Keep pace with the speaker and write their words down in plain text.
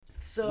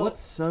So What's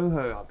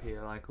Soho up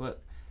here? Like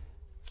what?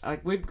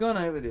 Like we've gone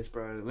over this,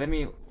 bro. Let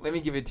me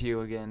give it to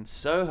you again.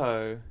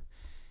 Soho,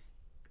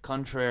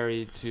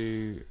 contrary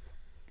to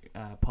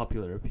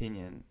popular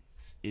opinion,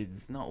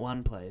 is not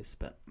one place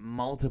but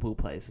multiple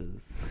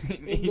places in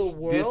In the each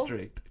world?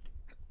 district.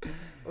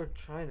 or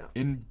China.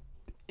 In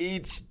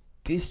each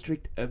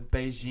district of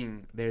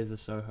Beijing, there is a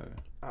Soho.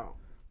 Oh,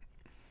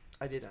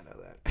 I did not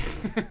know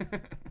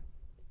that.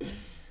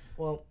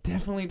 Well,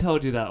 Definitely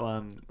told you that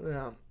one.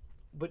 yeah,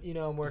 but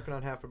I'm working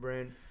on half a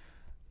brain.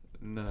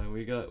 No,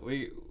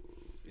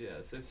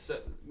 so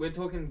we're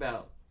talking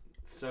about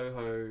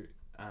Soho,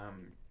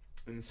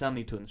 in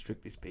Sanlitun,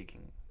 strictly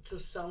speaking. So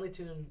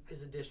Sanlitun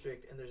is a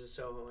district, and there's a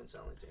Soho in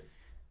Sanlitun.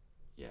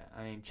 Yeah,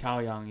 I mean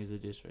Chaoyang is a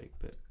district,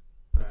 but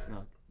let's Right.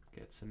 not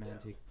get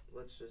semantic.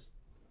 Let's just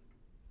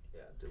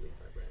delete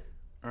my brain.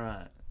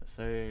 Alright,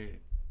 so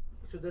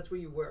So that's where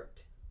you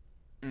worked.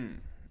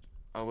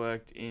 I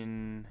worked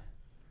in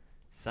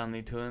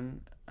Sanlitun.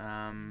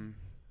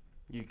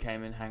 You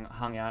came and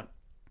hung out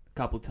a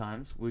couple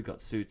times. We got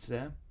suits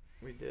there.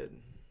 We did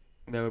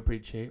They were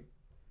pretty cheap.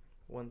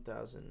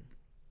 1,000.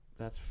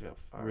 That's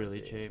really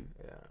RMB. cheap.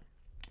 Yeah,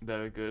 They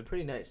were good.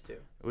 pretty nice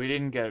too. We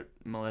didn't get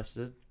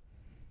molested,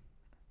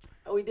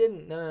 Oh, we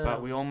didn't. No.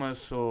 but we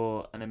almost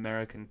saw an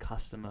American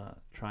customer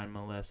try and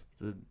molest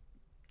the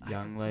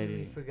young I lady.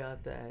 completely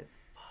forgot that.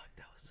 Fuck,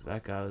 that was so.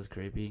 That guy was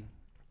creepy.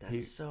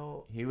 That's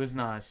so. He was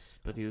nice,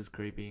 but he was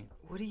creepy.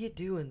 What do you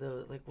do in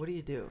those? Like, what do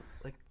you do?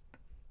 Like,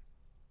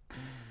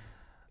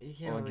 you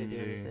can't What really can do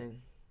you do?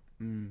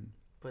 anything.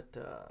 But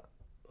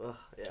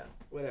yeah,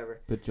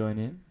 whatever. But join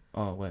in?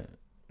 Oh, wait.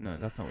 No,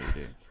 that's not what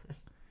you do.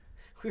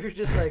 We were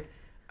just like,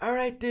 all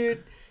right,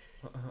 dude.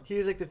 He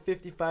was like the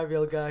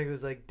 55-year-old guy who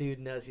was like, dude,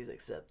 nuts. He's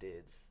like, sup,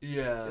 dudes.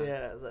 Yeah.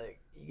 Yeah, I was like,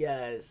 you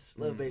guys,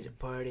 little Mm. Beijing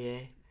party,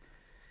 eh?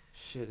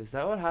 Shit, is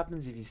that what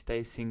happens if you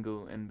stay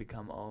single and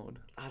become old?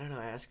 I don't know.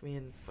 Ask me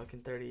in fucking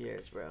 30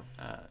 years, bro.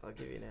 I'll I'll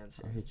give you an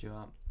answer. hit you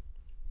up.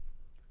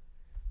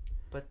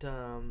 But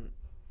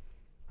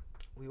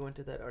we went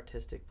to that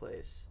artistic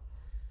place.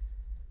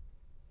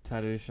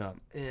 Tattoo shop.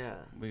 Yeah,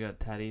 We got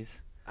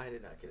tatties. I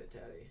did not get a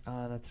tatty.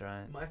 Oh, that's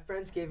right. My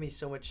friends gave me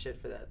so much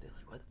shit for that. They're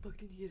like, "Why the fuck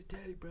didn't you get a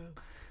tatty, bro?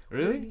 Why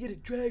Really? didn't you get a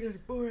dragon on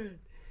your forehead?"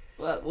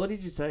 Well, what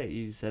did you say?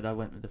 You said I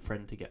went with a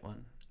friend to get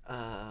one.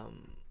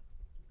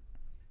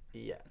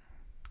 Yeah.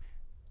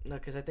 No,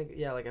 because I think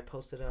like I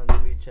posted it on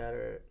WeChat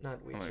or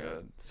not WeChat. Oh my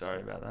god,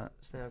 sorry about that.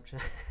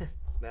 Snapchat,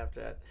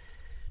 Snapchat.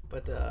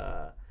 But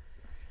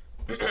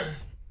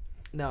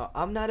no,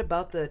 I'm not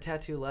about the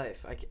tattoo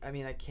life. I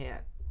mean, I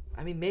can't.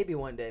 I mean, maybe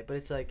one day, but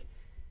it's like,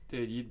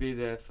 Dude, you'd be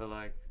there for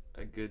like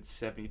a good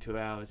 72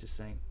 hours just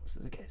saying,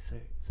 okay, so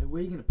where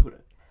are you going to put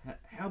it?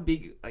 How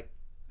big, like,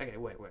 okay,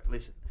 wait,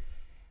 listen.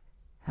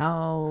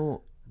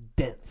 How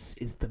dense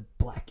is the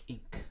black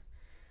ink?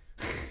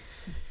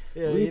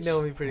 yeah, you Which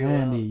know me pretty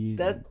hand well. are you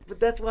using? But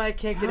that's why I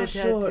can't get How a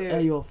tattoo. short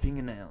are your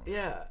fingernails?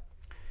 Yeah.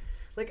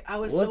 Like, I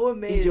was What so is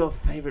amazed. your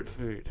favorite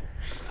food?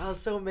 I was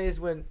so amazed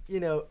when,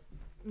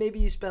 maybe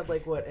you spent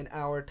like what, an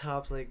hour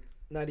tops, like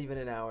not even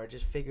an hour,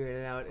 just figuring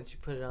it out, and she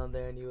put it on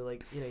there, and you were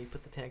like, you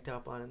put the tank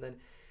top on, and then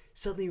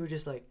suddenly you were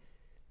just like,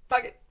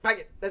 fuck it,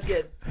 that's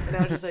good. And I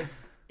was just like,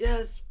 yeah,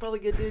 that's probably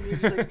good, dude. And you're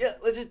just like, yeah,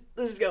 let's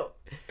just go.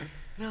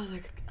 And I was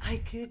like, I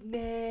could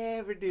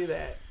never do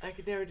that. I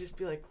could never just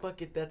be like,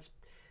 fuck it,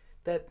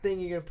 that thing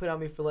you're gonna put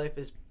on me for life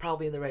is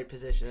probably in the right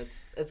position.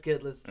 That's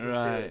good. Let's do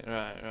it.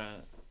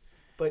 Right.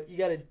 But you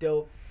got a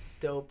dope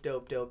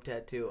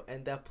tattoo,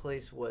 and that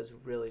place was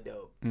really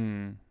dope.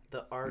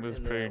 The art It was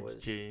in there pretty was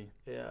G.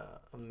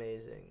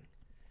 amazing.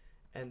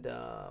 And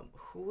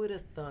who would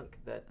have thunk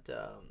that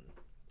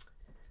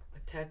a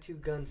tattoo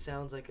gun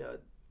sounds like a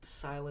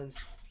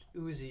silenced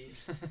Uzi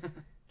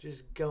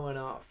just going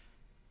off?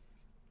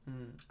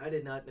 I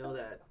did not know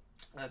that.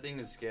 That thing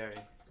is scary.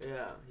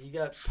 Yeah, you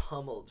got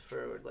pummeled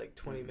for like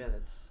 20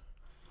 minutes.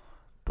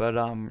 But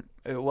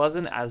it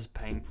wasn't as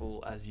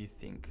painful as you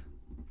think,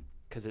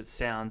 because it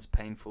sounds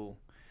painful,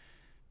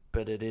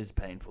 but it is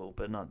painful,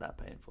 but not that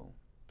painful.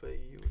 But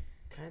you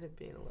kind of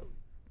being a little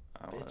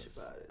bitch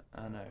about it.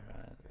 I know,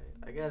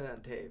 right? I got it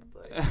on tape.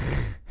 Like,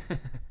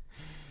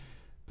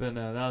 But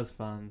no, that was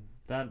fun.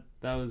 That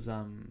was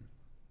a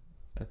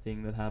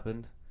thing that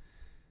happened.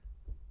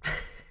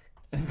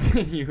 And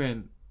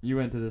then you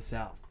went to the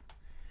south.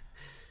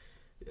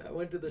 yeah, I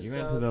went to the You south.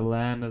 went to the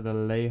land of the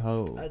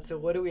Leiho. So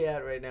what are we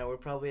at right now? We're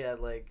probably at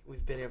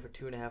we've been here for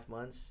 2.5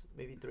 months,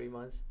 maybe 3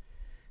 months.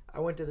 I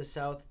went to the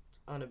south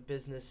on a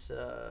business,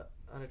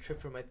 on a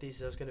trip for my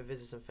thesis. I was going to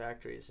visit some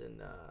factories,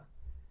 and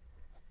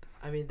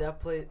I mean that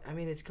place. I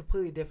mean it's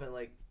completely different.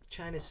 Like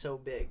China's so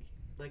big.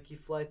 Like you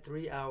fly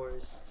 3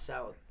 hours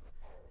south,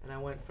 and I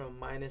went from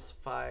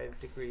 -5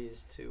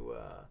 degrees to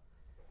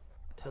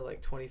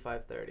like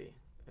 25, 30,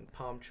 and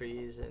palm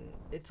trees, and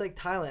it's like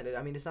Thailand.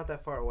 I mean it's not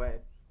that far away.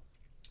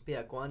 But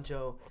yeah,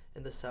 Guangzhou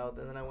in the south,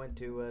 and then I went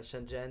to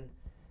Shenzhen,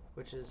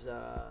 which is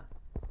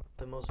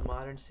the most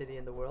modern city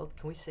in the world.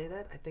 Can we say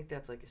that? I think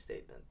that's like a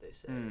statement they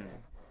say.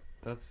 Right?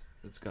 That's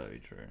gotta be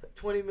true.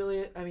 20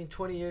 million. I mean,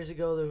 20 years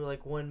ago there were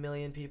like 1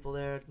 million people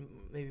there,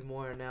 maybe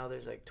more. Now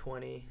there's like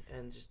 20,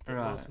 and just the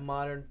most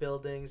modern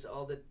buildings.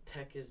 All the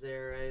tech is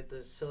there, right?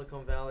 The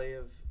Silicon Valley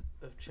of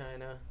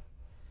China.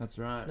 That's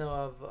right. No,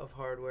 of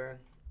hardware.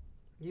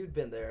 You'd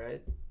been there,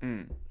 right?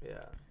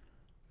 Yeah.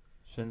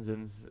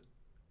 Shenzhen's.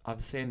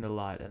 I've seen the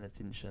light, and it's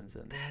in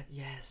Shenzhen.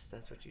 Yes,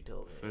 that's what you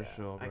told me. For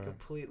sure, bro. I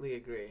completely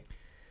agree.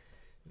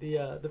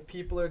 The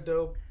people are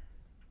dope.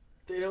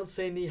 They don't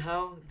say ni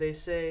hao. They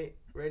say,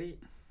 ready,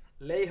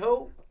 lei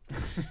ho.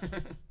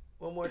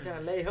 One more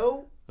time, lei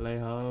ho. Lei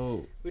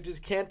ho. Which is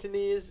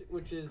Cantonese,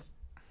 which is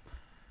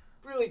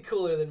really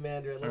cooler than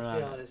Mandarin. Let's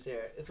be honest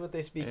here. It's what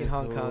they speak in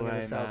Hong Kong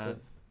and the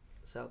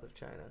south of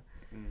China.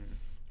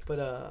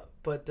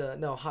 But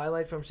no,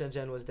 highlight from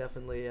Shenzhen was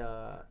definitely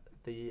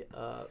the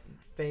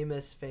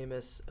famous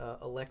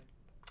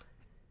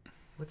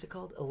what's it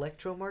called?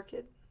 Electro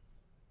market?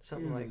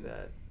 Something like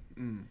that.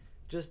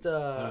 Just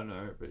I don't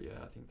know, but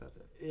yeah, I think that's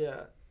it.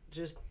 Yeah,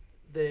 just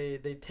they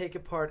take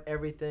apart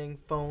everything,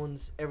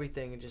 phones,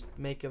 everything, and just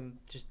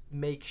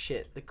make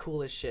shit, the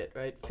coolest shit,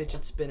 right?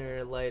 Fidget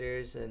spinner,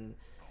 lighters, and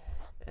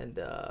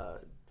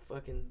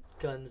fucking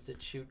guns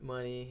that shoot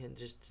money, and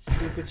just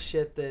stupid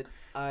shit that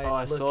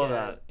I saw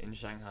that in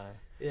Shanghai.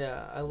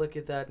 Yeah, I look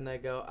at that and I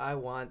go, I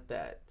want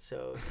that,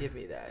 so give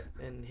me that,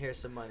 and here's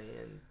some money,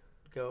 and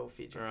go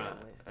feed your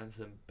family. And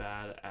some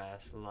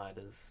badass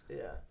lighters.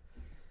 Yeah.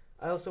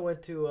 I also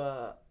went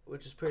to,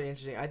 which is pretty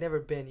interesting. I'd never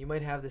been. You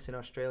might have this in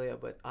Australia,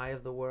 but Eye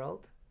of the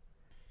World.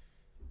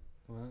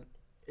 What?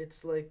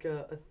 It's like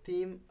a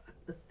theme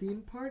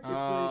park. It's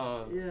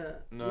no, you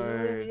know what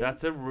I mean?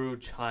 That's a rude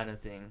China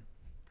thing.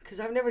 Cause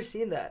I've never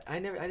seen that. I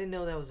didn't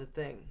know that was a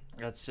thing.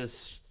 That's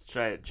just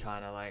straight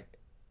China. Like,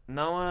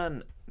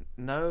 no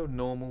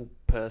normal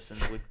person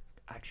would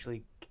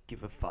actually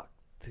give a fuck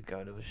to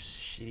go to a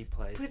shitty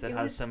place that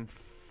has some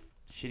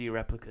shitty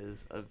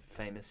replicas of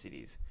famous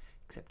cities.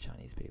 Except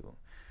Chinese people.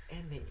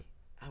 And me.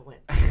 I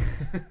went.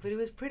 But it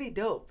was pretty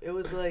dope. It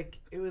was like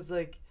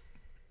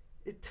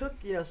it took,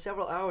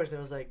 several hours, and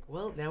it was like,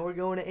 well, now we're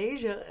going to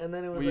Asia, and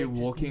then it was Were you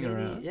walking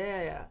around?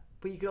 Yeah.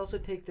 But you could also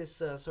take this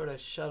sort of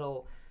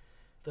shuttle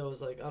that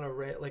was like on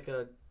like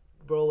a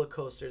roller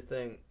coaster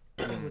thing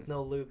with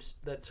no loops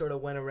that sort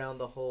of went around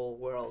the whole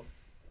world.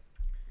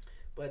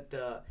 But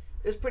it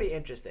was pretty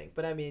interesting.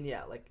 But I mean,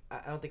 yeah, like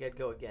I don't think I'd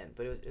go again,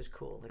 but it was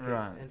cool. Like,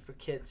 right. And for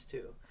kids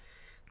too.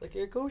 Like,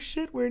 you're like, oh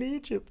shit, we're in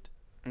Egypt.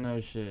 No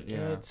shit,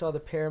 yeah. I saw the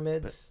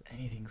pyramids. But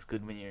anything's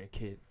good when you're a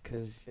kid,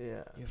 because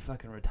you're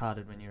fucking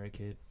retarded when you're a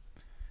kid.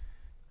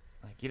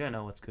 Like, you don't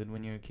know what's good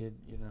when you're a kid.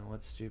 You know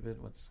what's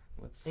stupid, what's...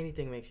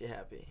 Anything makes you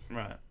happy.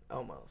 Right.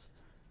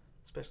 Almost.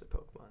 Especially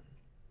Pokemon.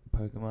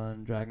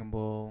 Pokemon, Dragon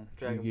Ball,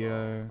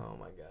 Yu-Gi-Oh! Oh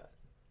my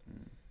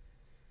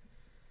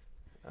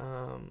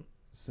god.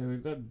 So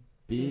we've got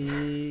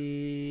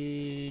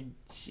big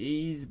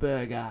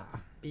cheeseburger.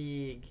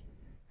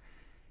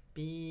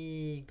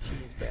 Big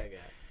cheeseburger.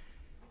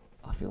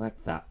 I feel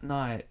like that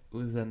night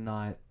was a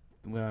night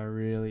where I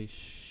really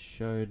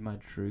showed my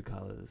true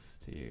colors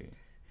to you.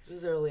 This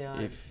was early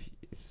on. If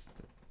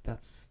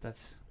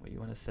that's what you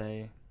want to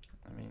say,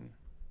 I mean,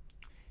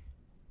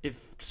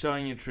 if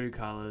showing your true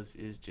colors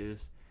is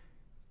just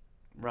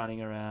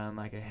running around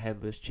like a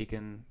headless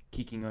chicken,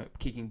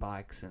 kicking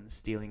bikes and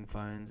stealing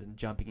phones and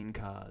jumping in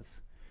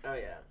cars. Oh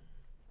yeah.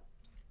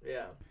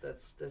 Yeah,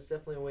 that's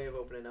definitely a way of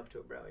opening up to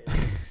a bro.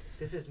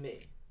 This is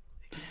me.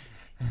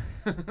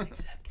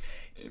 Accept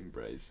me.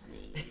 Embrace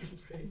me.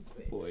 Embrace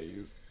me.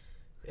 Please.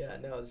 Yeah,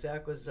 no,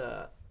 Zach was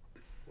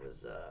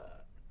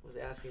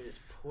asking this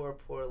poor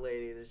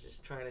lady that's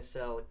just trying to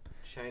sell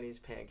Chinese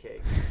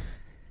pancakes.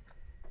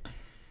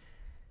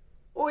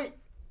 Oi!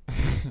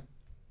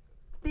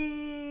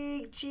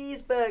 Big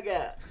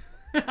cheeseburger!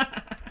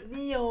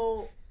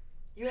 Neo,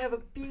 you have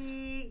a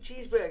big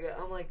cheeseburger.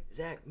 I'm like,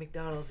 Zach,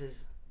 McDonald's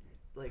is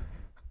like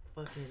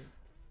fucking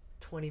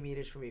 20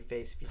 meters from your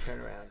face if you turn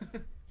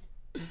around.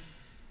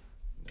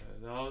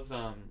 No,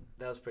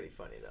 that was pretty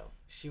funny though.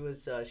 She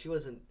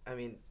wasn't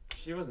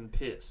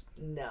pissed.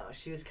 No,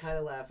 she was kind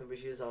of laughing, but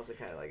she was also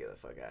kind of like, get the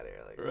fuck out of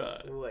here. Like,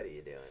 right. What are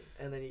you doing?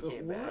 And then you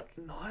came back.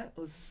 What night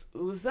was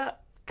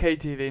that?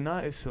 KTV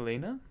night with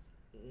Selena?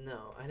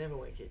 No, I never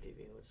went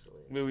KTV with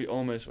Selena. We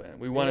almost went.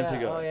 We wanted to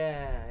go. Oh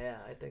yeah,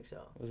 I think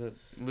so. Was it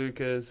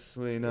Lucas,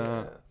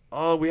 Selena? Yeah.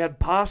 Oh, we had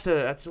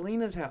pasta at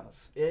Selena's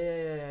house.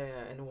 Yeah,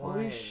 and wine.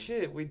 Holy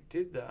shit, we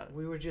did that.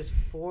 We were just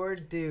 4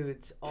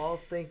 dudes all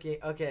thinking,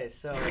 okay,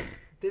 so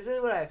this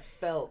is what I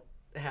felt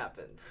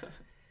happened.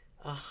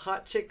 A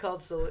hot chick called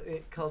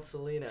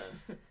Selena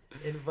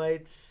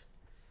invites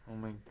oh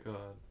my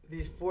god.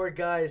 these 4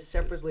 guys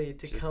separately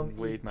to come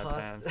eat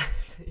pasta.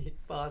 To eat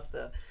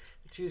pasta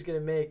that she was going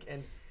to make.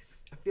 And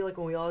I feel like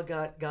when we all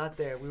got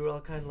there, we were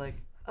all kind of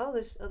like, oh,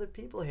 there's other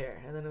people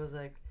here. And then it was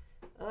like,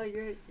 oh,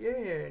 you're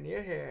here and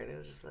you're here, and it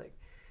was just like,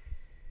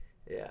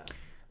 yeah.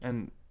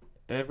 And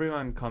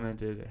everyone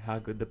commented how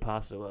good the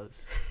pasta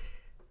was,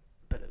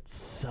 but it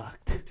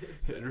sucked.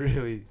 It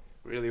really,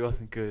 really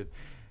wasn't good.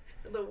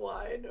 And the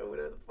wine or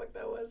whatever the fuck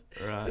that was.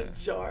 Right. The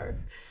jar.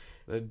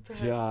 The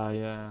Pass. jar,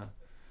 yeah.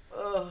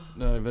 Oh.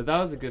 No, but that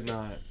was a good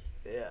night.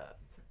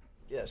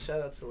 Yeah.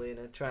 Shout out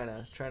Selena, trying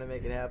to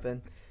make it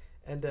happen,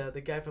 and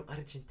the guy from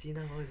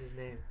Argentina. What was his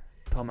name?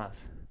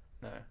 Thomas.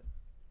 No.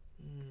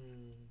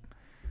 Mm.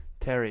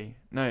 Terry.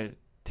 No,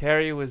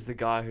 Terry was the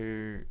guy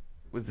who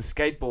was the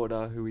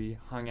skateboarder who we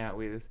hung out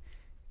with,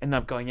 ended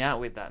up going out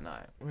with that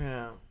night.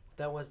 Yeah,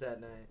 that was that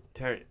night.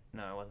 Terry,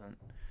 no, it wasn't.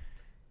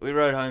 We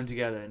rode home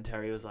together, and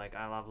Terry was like,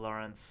 "I love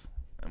Lawrence,"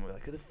 and we were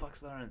like, "Who the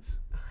fuck's Lawrence?"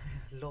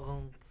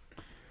 Lawrence.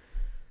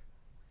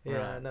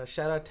 Yeah, Right. no.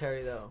 Shout out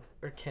Terry though,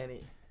 or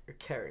Kenny, or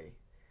Kerry,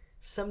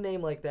 some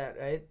name like that,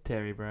 right?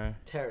 Terry, bro.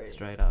 Terry.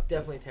 Straight up.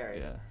 Definitely just- Terry.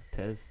 Yeah,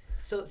 Tez.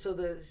 So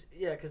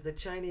because the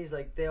Chinese,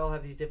 like, they all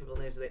have these difficult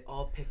names, so they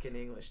all pick an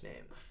English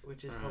name,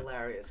 which is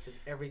hilarious. Because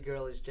every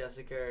girl is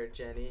Jessica or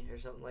Jenny or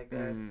something like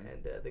that, and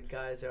the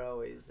guys are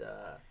always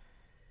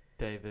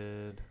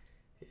David.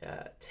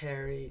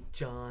 Terry,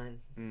 John.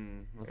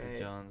 What's Right. the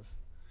Johns?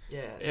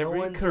 Yeah, Every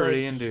one's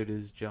Korean like, dude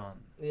is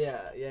John.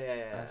 Yeah.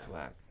 That's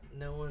whack.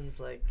 No one's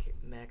like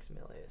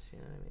Maximilius, you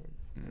know what I mean?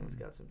 No one's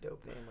got some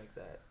dope name like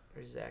that,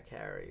 or Zach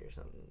Harry or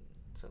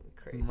something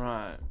crazy.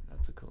 Right,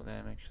 that's a cool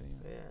name actually.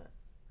 Yeah.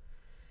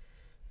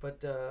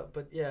 But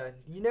yeah,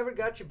 you never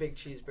got your big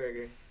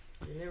cheeseburger.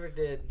 You never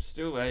did.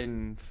 Still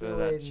waiting for Still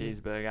that waiting.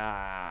 cheeseburger.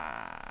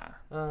 Ah.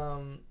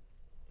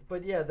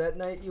 But yeah, that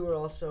night you were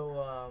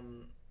also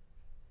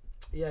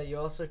you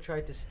also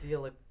tried to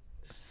steal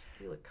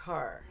a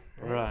car.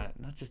 Right,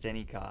 not just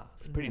any car.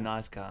 It's a pretty No.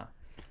 nice car.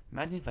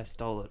 Imagine if I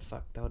stole it.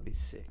 Fuck, that would be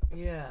sick.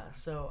 Yeah.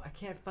 So I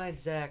can't find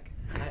Zach,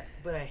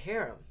 but I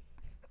hear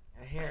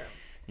him.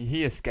 You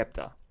hear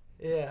Skepta.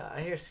 Yeah,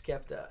 I hear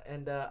Skepta,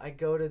 and I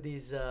go to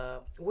these.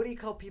 What do you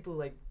call people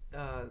like?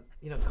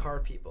 Car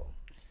people.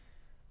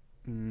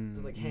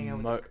 Like hang out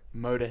with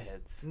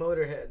Motorheads.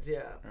 Motorheads.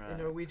 Yeah. Right. In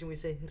Norwegian we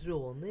say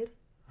råner,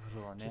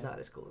 which is Yeah. not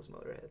as cool as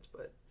Motorheads,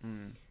 but.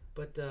 Mm.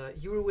 But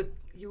you were with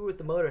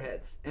the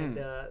Motorheads, and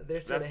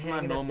they're sort That's of my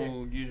hanging up there.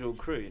 normal, usual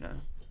crew, you know.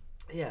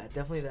 Yeah,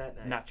 definitely that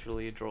night.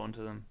 Naturally drawn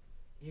to them.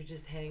 You're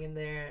just hanging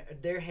there.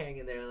 They're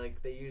hanging there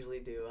like they usually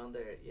do on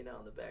their,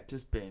 on the back.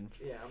 Just being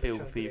Yeah, on the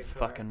trunk of filthy their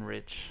car. fucking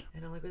rich.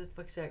 And I'm like, where the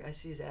fuck's Zach? I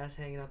see his ass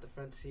hanging out the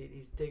front seat.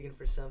 He's digging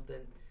for something.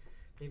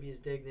 Maybe his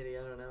dignity.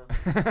 I don't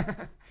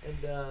know.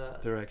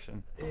 And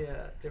Direction.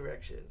 yeah,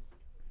 direction.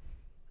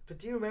 But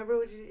do you remember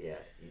what you? Yeah,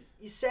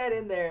 you sat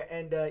in there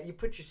and you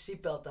put your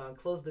seatbelt on,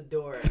 closed the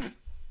door,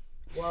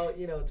 while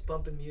it's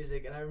bumping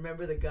music. And I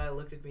remember the guy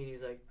looked at me and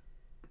he's like,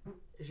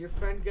 "Is your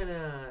friend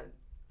gonna?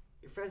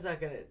 Your friend's not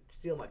gonna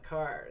steal my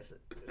car?"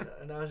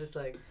 And I was just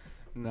like,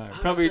 No, was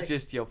probably like-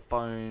 just your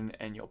phone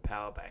and your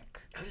power bank.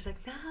 I was just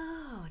like, no,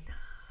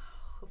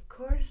 of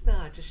course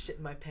not. Just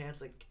shitting my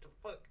pants, like, get the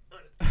fuck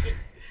out of here.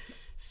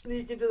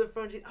 Sneak into the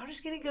front seat. I'm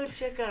just gonna go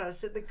check out. I was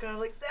sitting in the car, I'm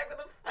like, Zach, what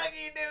the fuck are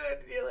you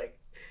doing? And you're like,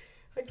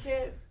 I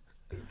can't.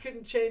 You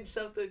couldn't change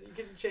something. You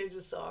couldn't change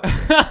the song.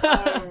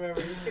 I don't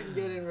remember. You couldn't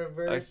get in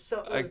reverse.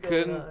 Something I was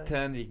going couldn't on.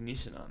 turn the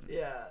ignition on.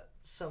 Yeah,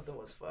 something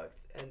was fucked.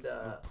 And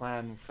The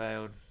plan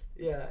failed.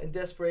 yeah, in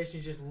desperation,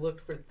 you just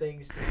looked for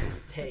things to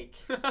just take.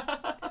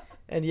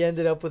 And you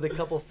ended up with a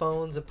couple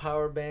phones, a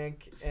power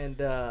bank, and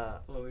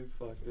Holy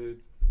fuck, dude.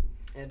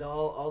 and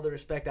all the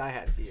respect I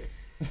had for you.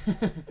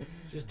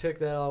 Just took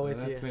that all with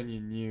That's you. when you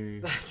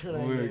knew That's we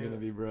when I were knew. gonna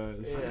be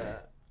bros. Yeah,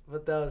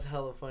 but that was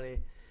hella funny.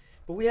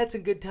 But we had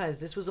some good times.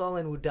 This was all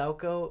in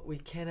Wudauco.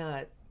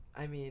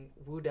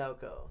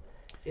 Wudauco.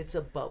 It's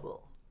a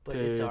bubble, but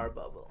it's Dude. our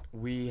bubble.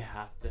 We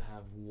have to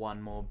have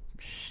one more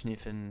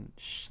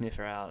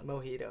sniffer out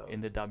Mojito.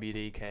 in the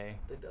WDK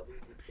The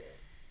WDK.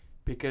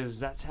 because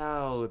that's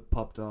how it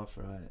popped off,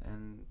 right?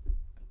 And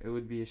it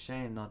would be a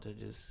shame not to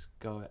just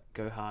go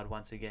hard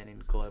once again in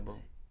global.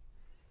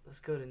 Let's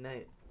go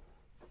tonight.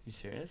 You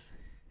serious?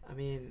 I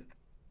mean,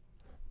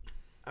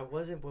 I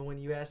wasn't, but when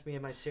you asked me,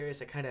 am I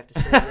serious, I kind of have to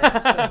say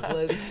yes. So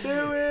let's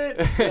do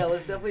it. Yeah,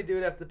 let's definitely do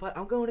it after the pod.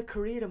 I'm going to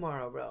Korea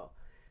tomorrow, bro.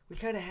 We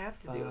kind of have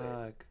to do it.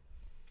 Fuck.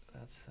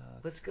 That sucks.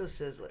 Let's go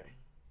Sizzler.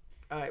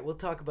 All right, we'll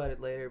talk about it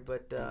later,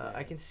 but Okay.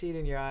 I can see it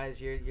in your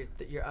eyes.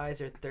 Your eyes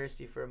are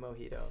thirsty for a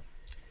mojito.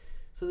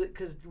 So,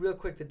 because real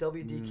quick, the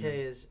WDK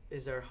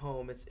is our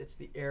home. It's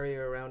the area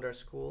around our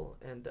school,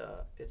 and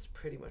it's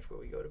pretty much where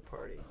we go to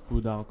party.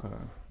 Wudauco.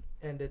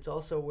 And it's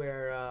also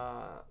where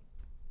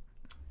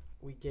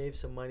we gave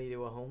some money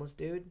to a homeless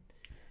dude,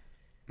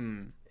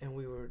 and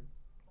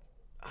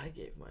I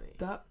gave money.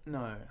 No.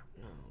 No,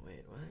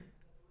 wait, what?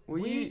 Were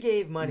We you-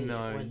 gave money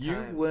No, one you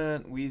time.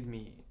 weren't with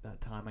me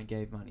that time. I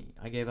gave money.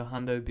 I gave a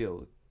hundo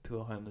bill to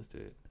a homeless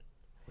dude.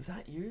 Was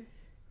that you?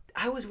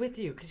 I was with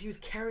you because he was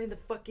carrying the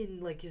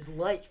fucking his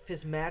life,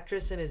 his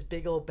mattress, and his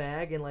big old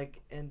bag, and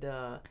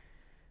I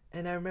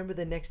remember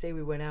the next day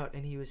we went out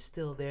and he was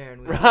still there,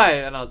 and we were like, Right,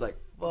 and I was like,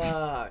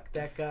 fuck,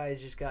 that guy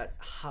just got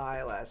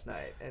high last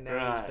night, and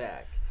now he's Right.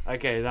 back.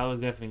 okay, that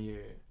was definitely you.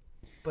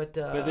 But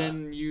But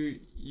then you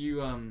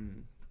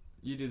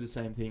did the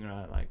same thing,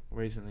 right? Like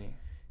recently.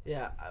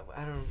 yeah,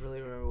 I don't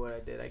really remember what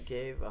I did. I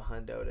gave a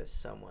hundo to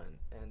someone,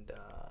 and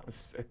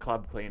It's a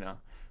club cleaner.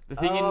 The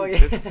thing oh, in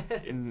yeah.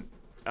 in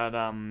at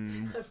I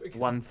forgot.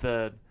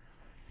 1/3.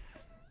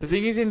 The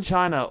thing is, in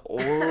China,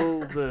 all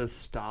the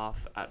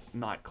staff at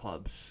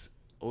nightclubs,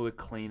 all the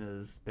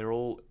cleaners, they're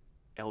all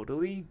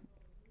elderly.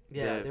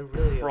 Yeah, they're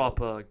really old.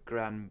 proper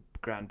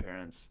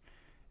grandparents,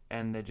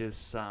 and they're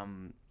just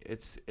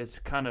it's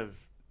kind of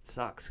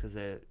sucks because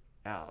they're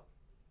out,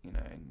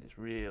 in this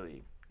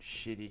really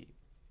shitty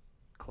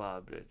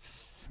club. It's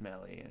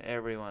smelly and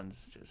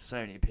everyone's just so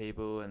many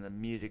people and the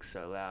music's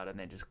so loud and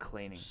they're just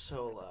cleaning.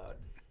 So loud.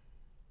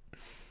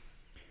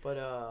 But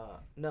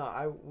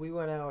no, we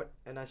went out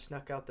and I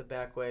snuck out the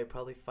back way,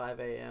 probably 5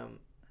 a.m.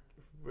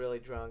 really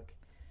drunk,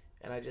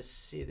 and I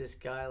just see this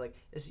guy like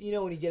it's,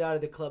 when you get out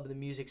of the club and the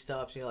music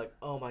stops and you're like,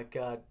 oh my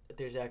god,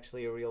 there's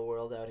actually a real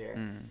world out here.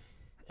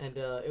 And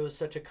it was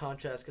such a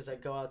contrast because I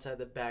go outside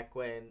the back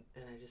way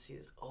and I just see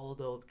this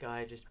old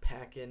guy just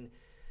packing,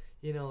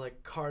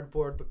 like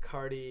cardboard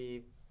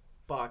Bacardi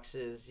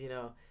boxes,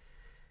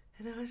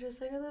 And I was just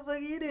like, what the fuck are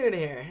you doing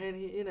here? And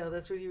he,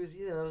 that's what he was,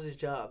 that was his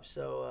job.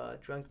 So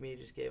drunk me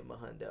just gave him a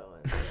hundo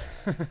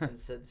and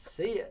said,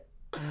 see ya.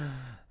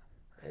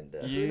 And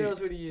who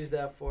knows what he used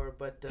that for,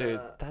 but... Dude,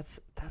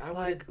 that's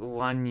like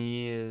 1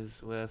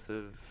 year's worth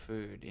of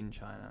food in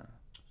China.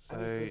 So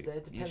it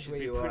depends you should where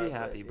be you pretty are,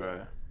 happy,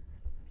 bro.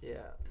 Yeah.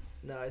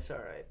 No, it's all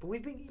right. But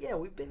we've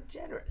been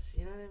generous,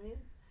 you know what I mean?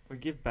 We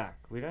give back.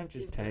 We don't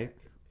just take.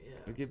 Yeah.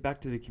 We give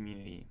back to the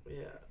community.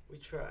 Yeah, we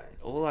try.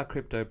 All our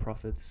crypto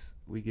profits,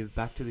 we give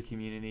back to the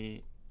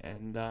community,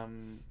 and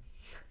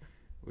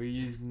we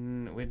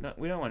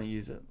don't want to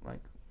use it.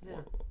 Like,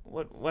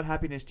 what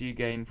happiness do you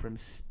gain from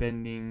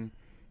spending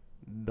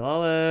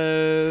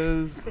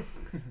dollars?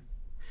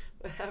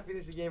 What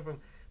happiness you gain from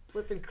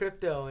flipping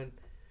crypto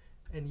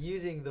and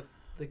using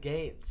the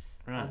gains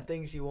on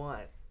things you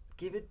want?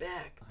 Give it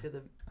back to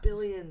the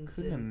billions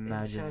in China. Couldn't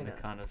imagine the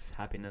kind of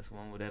happiness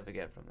one would ever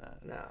get from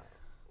that. No.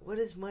 What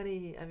is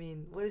money? I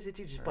mean, what does it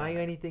do? Just buy you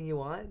anything you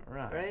want?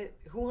 Right.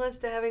 Who wants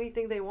to have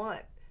anything they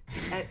want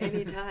at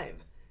any time?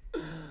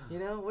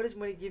 What does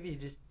money give you?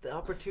 Just the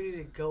opportunity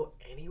to go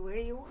anywhere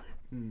you want.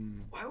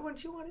 Why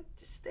wouldn't you want to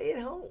just stay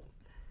at home?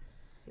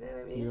 You know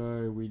what I mean?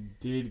 Yo, we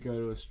did go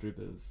to a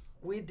strippers.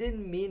 We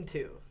didn't mean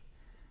to.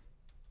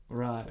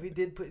 Right. We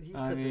did put.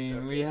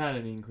 We had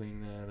an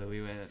inkling there that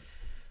we went.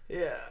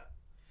 Yeah.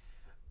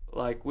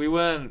 Like, we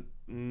weren't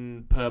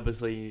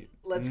purposely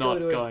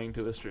going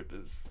to a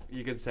strippers.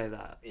 You could say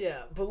that.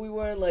 Yeah, but we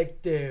weren't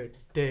like, dude,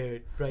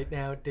 right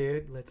now,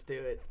 dude, let's do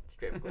it.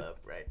 Strip club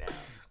right now.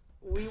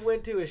 We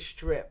went to a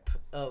strip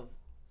of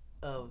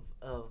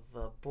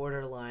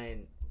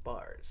borderline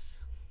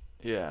bars.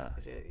 Yeah.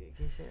 Can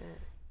you say that?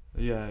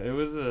 Yeah, it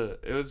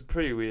was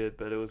pretty weird,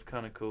 but it was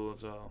kind of cool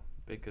as well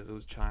because it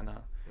was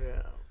China.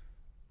 Yeah.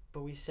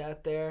 But we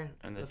sat there.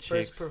 And the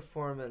first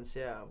performance,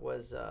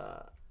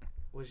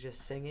 was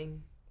just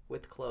singing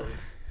with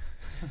clothes.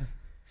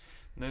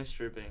 No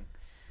stripping.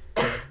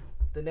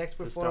 The next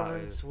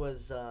performance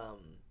was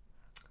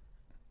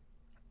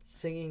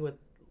singing with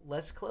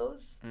less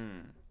clothes.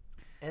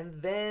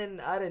 And then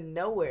out of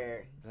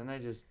nowhere, then they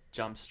just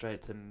jumped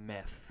straight to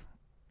meth.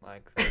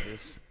 Like, they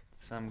just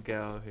some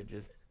girl who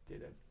just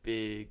did a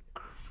big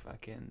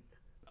fucking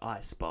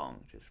ice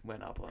bong, just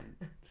went up on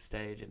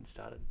stage and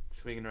started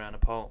swinging around a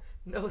pole.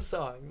 No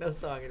song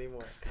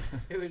anymore.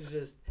 It was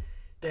just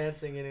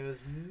dancing, and it was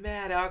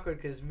mad awkward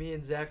because me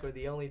and Zach were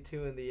the only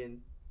two in the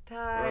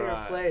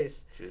entire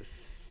place.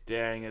 Just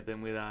staring at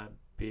them with our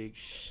big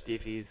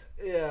stiffies.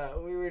 Yeah,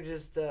 we were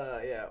just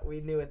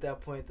we knew at that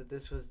point that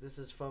this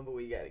was fun, but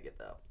we got to get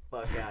the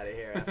fuck out of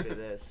here after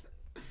this,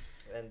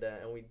 and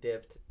we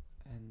dipped.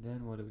 And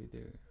then what did we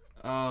do?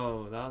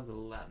 Oh, that was the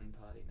Latin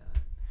party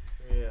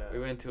night. Yeah. We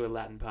went to a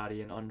Latin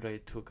party and Andre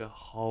took a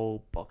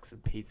whole box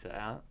of pizza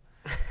out,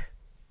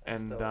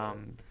 and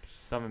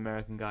some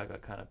American guy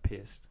got kind of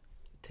pissed.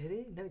 Did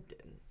he? No, he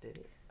didn't. Did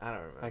he? I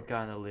don't remember. That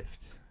guy in the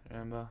lift,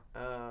 remember?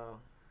 Oh.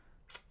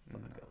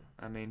 Fuck him.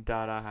 I mean,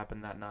 Dada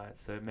happened that night,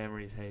 so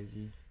memory's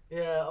hazy.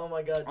 Yeah, oh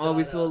my god, Oh,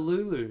 we saw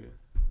Lulu.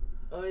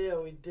 Oh yeah,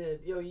 we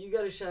did. Yo, you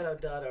gotta shout out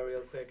Dada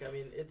real quick. I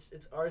mean, it's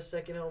our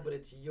second home, but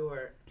it's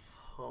your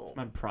home. It's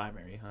my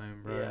primary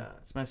home, bro. Yeah.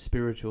 It's my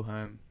spiritual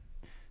home.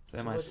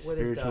 So my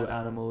spiritual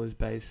animal is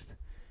based.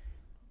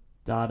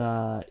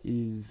 Dada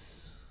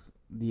is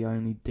the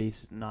only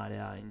decent night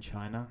out in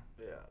China.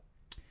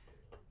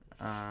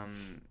 Yeah.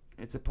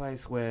 It's a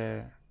place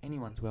where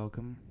anyone's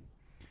welcome.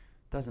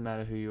 Doesn't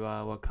matter who you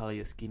are, what color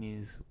your skin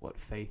is, what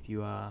faith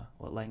you are,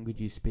 what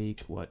language you speak,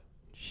 what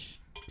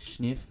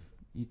sniff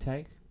you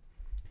take.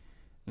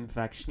 In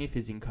fact, sniff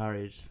is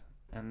encouraged,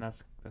 and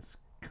that's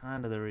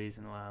kind of the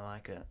reason why I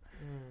like it.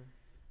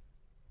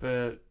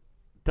 But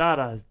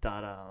Dada is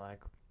Dada.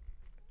 Like,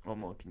 what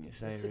more can you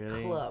say, really? It's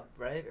a club,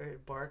 right? Or a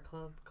bar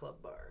club?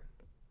 Club bar.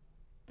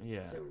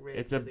 Yeah.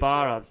 It's a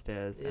bar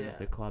upstairs and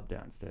it's a club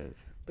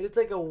downstairs. But it's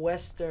like a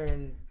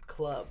Western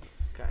club,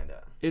 kind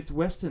of. It's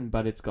Western,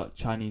 but it's got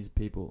Chinese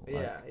people.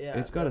 Like, yeah.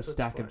 It's got a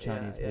stack of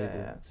Chinese people.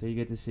 Yeah. So you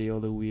get to see all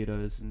the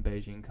weirdos in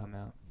Beijing come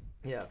out.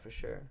 Yeah, for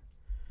sure.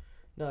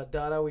 No,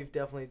 Dada, we've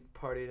definitely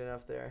partied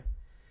enough there.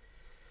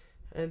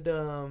 And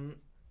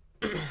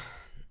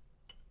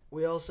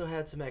we also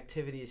had some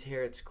activities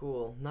here at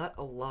school. Not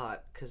a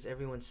lot, because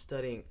everyone's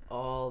studying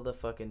all the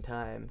fucking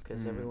time,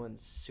 because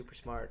everyone's super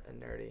smart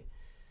and nerdy.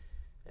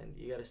 And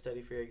you got to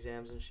study for your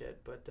exams and shit.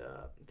 But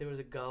there was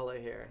a gala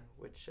here,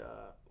 which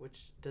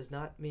does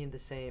not mean the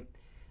same.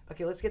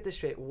 Okay, let's get this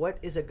straight. What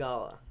is a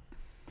gala?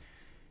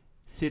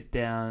 Sit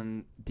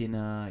down,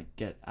 dinner,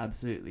 get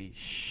absolutely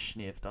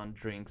sniffed on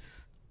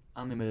drinks,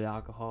 unlimited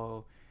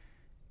alcohol,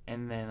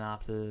 and then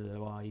after a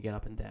while you get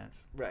up and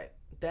dance. Right.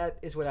 That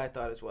is what I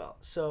thought as well.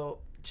 So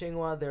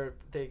Tsinghua,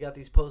 they got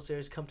these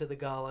posters, come to the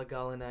gala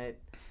night,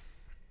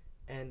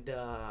 and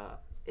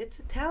it's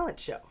a talent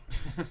show.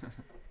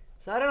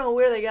 So I don't know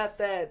where they got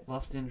that.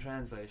 Lost in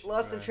translation.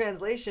 In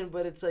translation,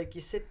 but it's like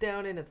you sit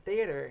down in a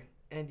theater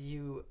and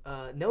you,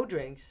 no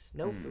drinks,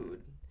 no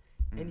food,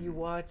 and you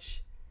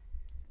watch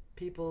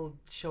people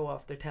show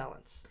off their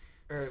talents,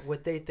 or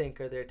what they think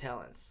are their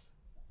talents.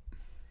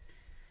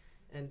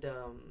 And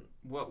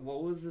what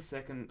was the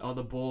second? Oh,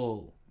 the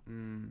ball.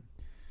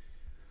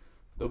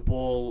 The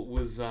ball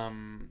was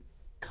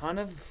kind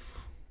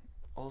of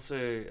also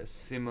a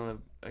similar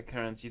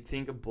occurrence. You'd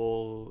think a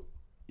ball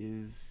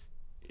is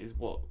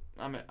what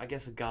I mean. I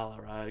guess a gala,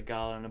 right? A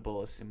gala and a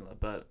ball are similar,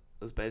 but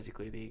it was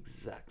basically the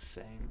exact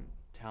same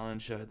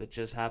talent show that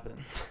just happened.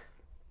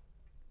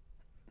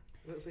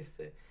 At least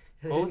they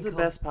what was the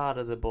best part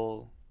of the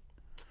ball,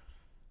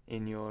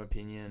 in your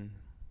opinion?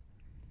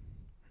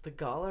 The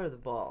gala or the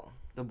ball?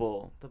 The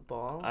ball. The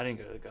ball? I didn't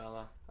go to the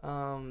gala.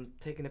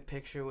 Taking a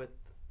picture with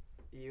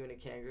you in a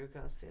kangaroo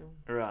costume?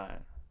 Right.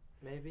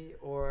 Maybe?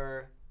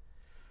 Or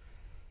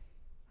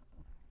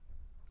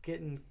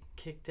getting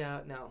kicked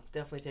out? No,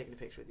 definitely taking a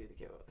picture with you in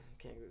the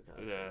kangaroo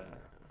costume. Yeah.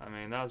 I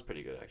mean, that was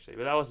pretty good, actually.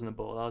 But that wasn't the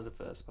ball. That was the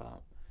first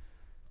part.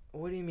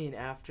 What do you mean,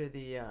 after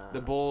the...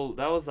 The ball,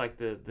 that was like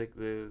the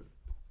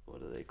what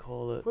do they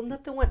call it? Well,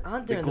 nothing went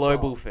on there. The in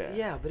global ball. fair.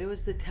 Yeah, but it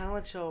was the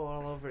talent show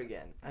all over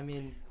again. I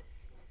mean...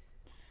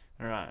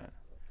 Right.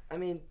 I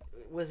mean,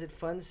 was it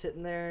fun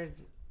sitting there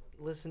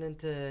listening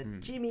to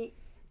Jamie,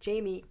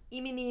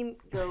 Eminem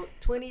go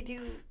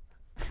 22,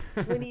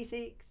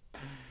 26?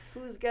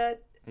 Who's got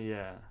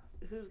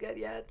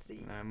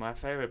Yahtzee? No, my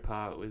favorite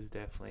part was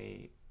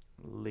definitely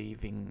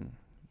leaving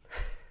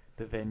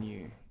the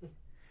venue.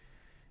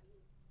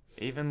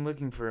 Even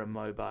looking for a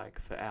mobike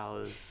for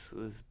hours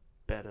was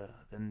better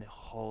than the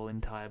whole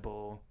entire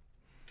ball.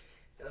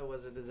 That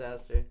was a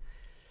disaster.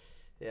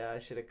 Yeah, I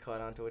should have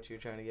caught on to what you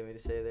were trying to get me to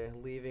say there.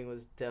 Leaving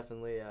was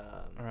definitely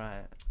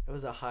right. It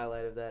was a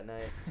highlight of that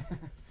night.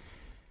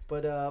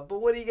 But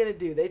what are you gonna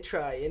do? They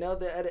try, you know.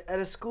 At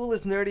a school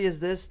as nerdy as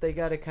this, they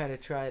gotta kind of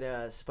try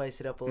to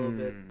spice it up a little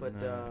bit. But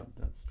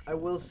that's true. I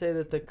will say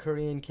that the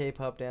Korean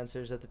K-pop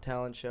dancers at the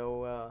talent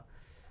show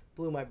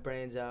blew my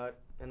brains out,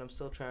 and I'm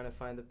still trying to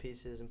find the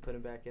pieces and put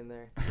them back in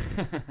there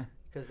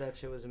because that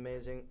shit was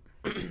amazing.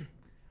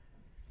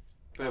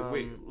 But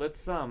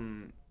let's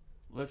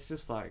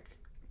just like.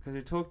 Because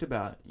we talked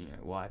about,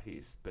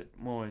 wifeys, but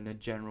more in a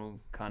general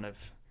kind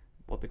of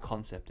what the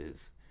concept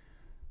is.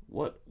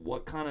 What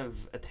kind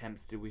of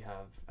attempts did we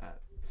have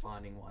at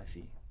finding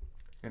wifey?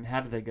 And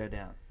how did they go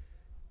down?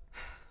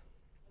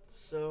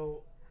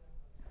 So,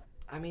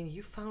 I mean,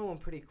 you found one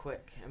pretty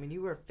quick. I mean,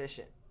 you were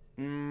efficient.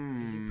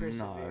 You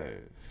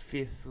persevered. No.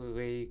 5th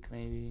week,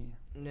 maybe.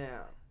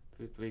 No.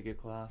 5th week of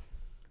class.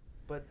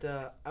 But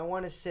I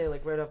want to say,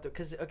 like, right off the...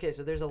 Because, okay,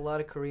 so there's a lot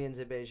of Koreans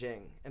in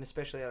Beijing, and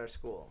especially at our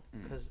school.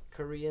 Because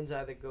Koreans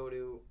either go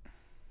to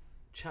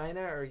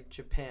China or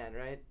Japan,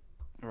 right?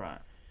 Right.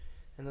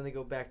 And then they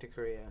go back to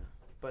Korea.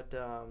 But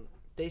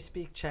they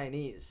speak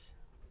Chinese.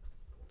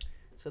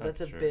 So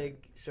that's a true.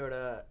 big sort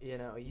of,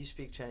 you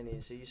speak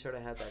Chinese, so you sort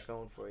of had that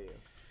going for you.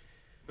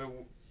 But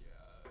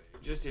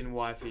just in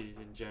wifeys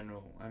in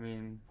general, I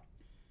mean...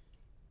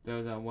 There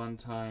was that one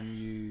time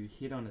you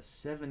hit on a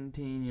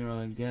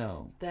 17-year-old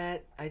girl.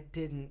 That I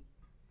did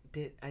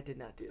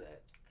not do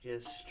that.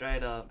 Just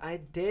straight up. I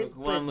did. Took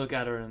one look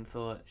at her and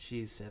thought,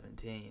 she's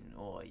 17.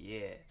 Oh,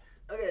 yeah.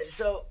 Okay,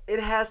 so it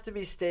has to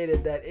be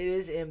stated that it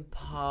is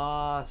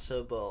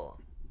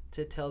impossible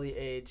to tell the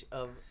age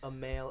of a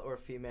male or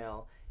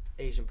female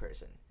Asian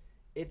person.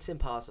 It's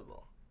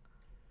impossible.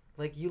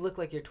 Like, you look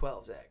like you're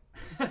 12, Zach.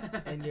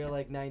 And you're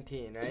like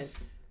 19, right?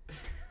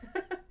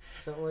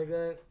 Something like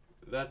that.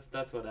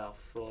 That's what Alf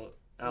thought.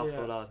 Alf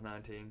thought I was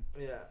 19.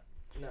 Yeah.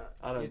 No.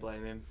 I don't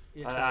blame him.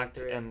 You're I act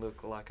and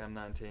look like I'm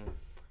 19.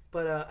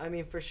 But, I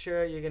mean, for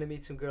sure, you're going to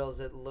meet some girls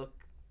that look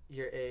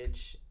your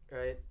age,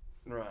 right?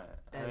 Right.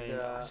 And, I mean,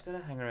 I just got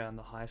to hang around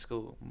the high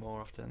school more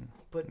often.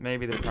 But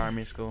maybe the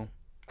primary school.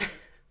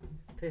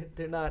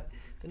 They're not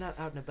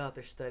out and about.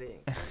 They're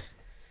studying.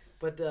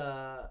 But,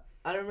 I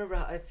don't remember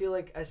how... I feel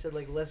like I said,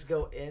 like, let's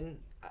go in...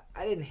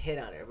 I didn't hit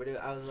on her, but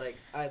I was like,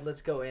 all right,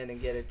 let's go in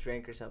and get a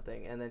drink or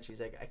something. And then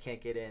she's like, I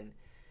can't get in.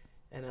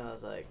 And I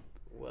was like,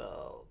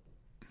 well,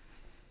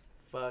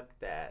 fuck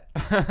that.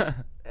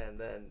 And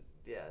then,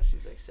 yeah,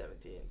 she's like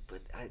 17.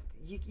 But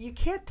you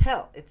can't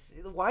tell.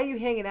 Why are you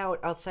hanging out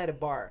outside a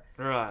bar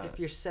right. if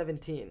you're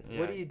 17? Yeah,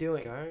 what are you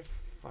doing? Go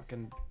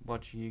fucking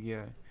watch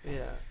Yu-Gi-Oh!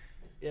 Yeah.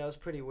 Yeah, it was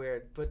pretty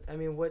weird. But I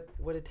mean, what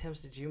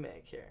attempts did you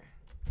make here?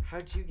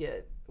 How'd you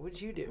get? What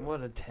did you do?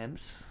 What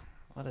attempts?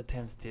 What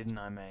attempts didn't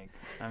I make?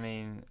 I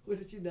mean, What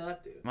did you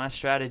not do? my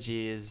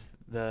strategy is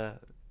the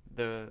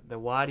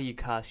wider you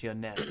cast your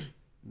net,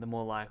 the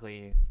more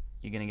likely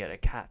you're gonna get a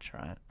catch,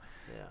 right?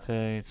 Yeah. So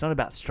it's not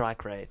about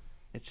strike rate;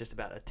 it's just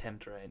about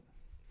attempt rate,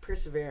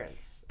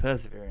 Perseverance.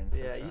 Perseverance.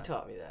 Yeah, that's you right.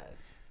 taught me that.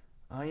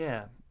 Oh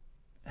yeah,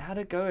 how'd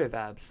it go with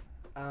abs?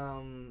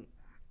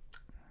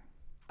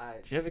 I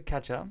Did you ever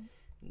catch up?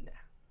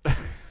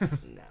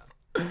 no.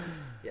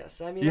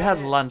 Yes, I mean You I had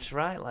lunch,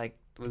 right? Like,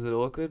 was it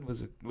awkward?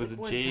 Was it like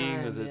G? one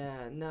time, Was it?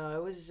 Yeah, no,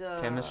 it was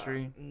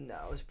chemistry? No,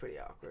 it was pretty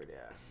awkward.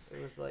 Yeah,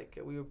 it was like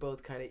we were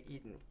both kind of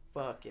eating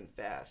fucking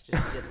fast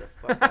just to get the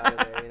fuck out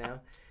of there. You know,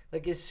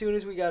 like as soon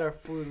as we got our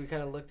food, we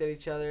kind of looked at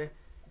each other,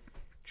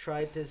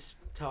 tried to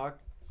talk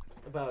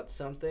about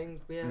something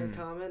we had in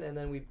common, and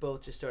then we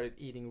both just started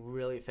eating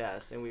really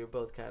fast, and we were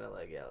both kind of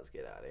like, yeah, let's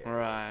get out of here.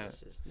 Right. Let's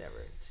just never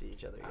see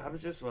each other again.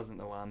 Abs just wasn't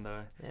the one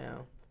though. Yeah.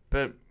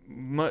 But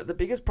the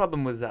biggest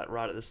problem was that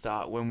right at the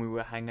start when we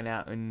were hanging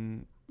out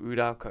in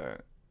Udako,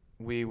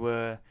 we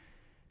were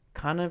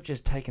kind of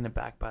just taken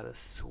aback by the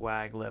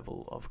swag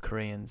level of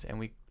Koreans, and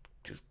we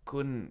just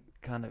couldn't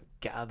kind of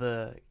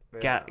gather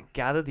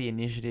the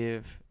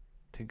initiative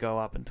to go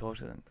up and talk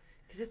to them.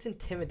 Because it's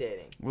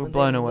intimidating. We're When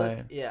blown they away.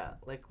 look- yeah,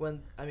 like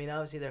when, I mean,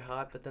 obviously they're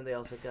hot, but then they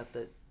also got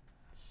the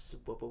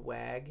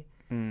wag.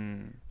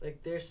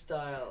 Like their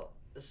style,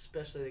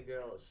 especially the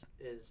girls,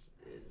 is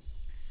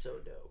so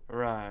dope.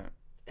 Right.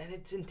 And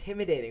it's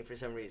intimidating for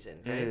some reason,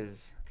 right? It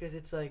is. Because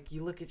it's like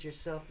you look at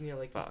yourself and you're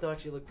like, Fucked. you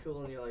thought you looked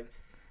cool, and you're like,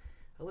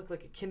 I look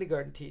like a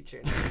kindergarten teacher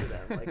next to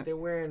them. Like they're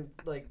wearing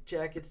like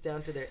jackets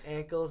down to their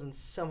ankles and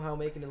somehow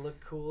making it look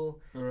cool.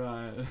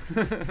 Right.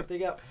 They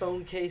got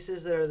phone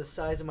cases that are the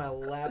size of my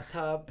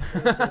laptop.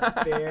 And it's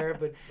a bear,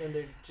 and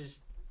they're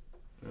just,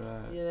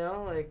 Right. you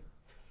know, like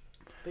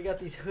they got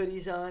these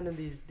hoodies on and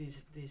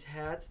these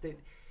hats. They,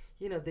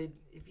 you know, they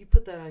if you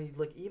put that on, you'd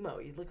look emo.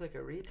 You'd look like a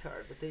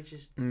retard. But they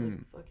just look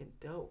fucking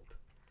dope.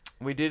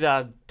 We did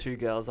have 2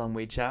 girls on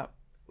WeChat,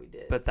 We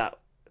did. but that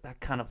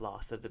kind of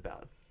lasted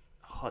about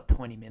hot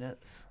 20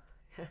 minutes.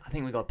 I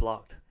think we got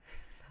blocked.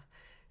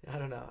 I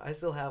don't know. I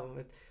still have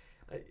them.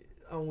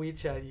 On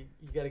WeChat, you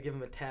got to give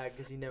them a tag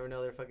because you never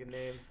know their fucking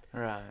name.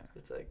 Right.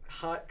 It's like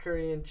hot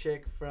Korean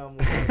chick from.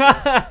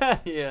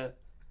 Yeah.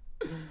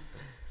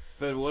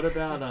 But what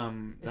about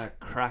that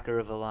cracker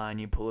of a line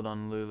you pulled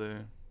on Lulu?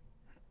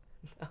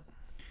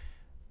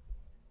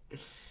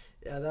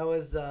 Yeah, that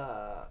was.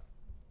 I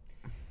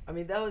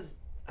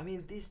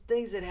mean, these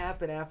things that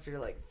happen after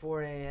like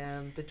 4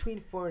 a.m. between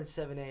 4 and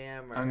 7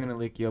 a.m. I'm gonna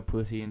lick your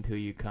pussy until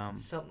you come.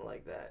 something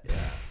like that.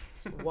 Yeah.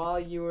 While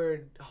you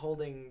were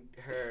holding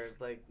her,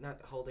 like not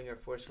holding her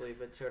forcefully,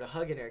 but sort of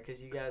hugging her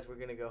because you guys were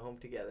gonna go home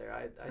together.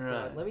 I Right.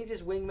 thought, let me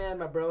just wingman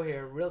my bro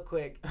here real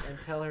quick and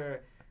tell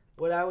her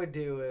what I would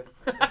do if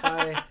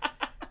I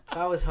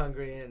was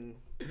hungry and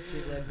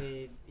she let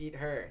me eat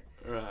her.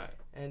 Right.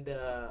 And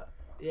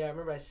yeah, I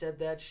remember I said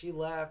that. She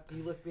laughed.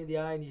 You looked me in the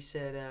eye and you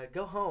said,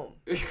 "Go home."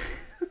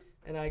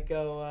 And I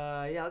go,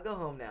 "Yeah, I'll go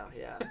home now."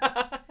 Yeah.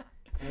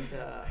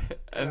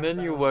 And then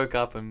you woke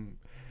up and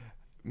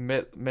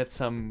met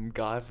some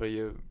guy for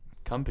your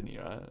company,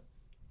 right?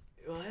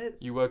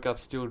 What? You woke up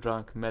still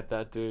drunk, met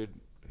that dude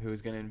who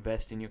was gonna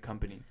invest in your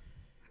company.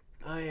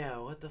 Oh yeah,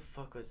 what the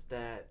fuck was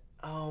that?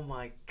 Oh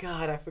my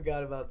god, I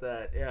forgot about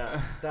that.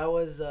 Yeah, that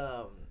was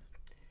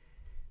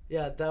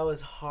yeah, that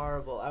was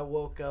horrible. I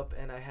woke up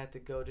and I had to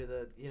go to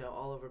the,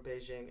 all over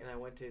Beijing, and I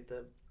went to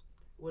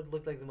what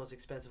looked like the most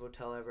expensive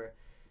hotel ever.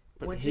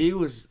 But he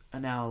was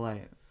an hour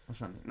late or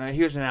something. No,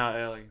 he was an hour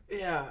early.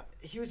 Yeah,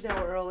 he was an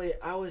hour early.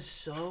 I was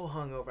so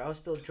hungover. I was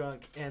still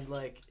drunk, and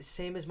like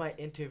same as my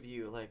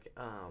interview. Like,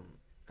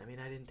 I mean,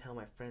 I didn't tell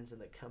my friends in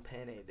the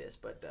company this,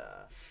 but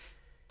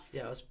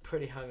yeah, I was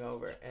pretty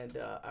hungover, and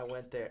I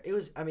went there. It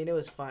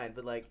was fine,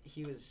 but like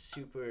he was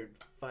super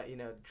fun,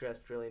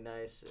 dressed really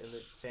nice in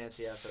this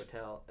fancy ass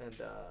hotel, and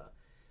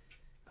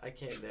I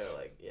came there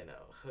like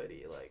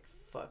hoodie, like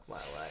fuck my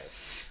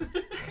life,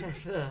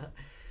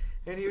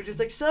 and he was just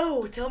like,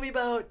 so tell me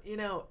about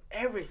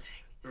everything.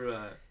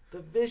 Right.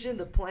 The vision,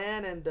 the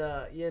plan, and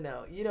you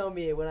know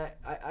me when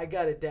I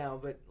got it down,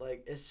 but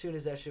like as soon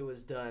as that shit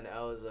was done,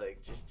 I was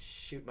like just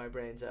shoot my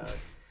brains out.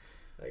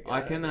 Like,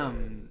 I can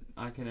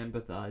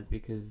empathize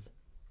because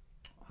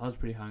I was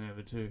pretty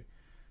hungover too.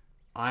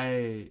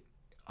 I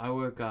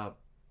woke up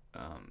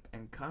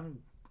and kind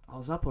of I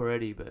was up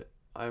already, but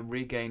I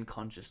regained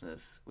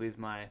consciousness with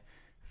my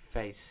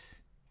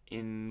face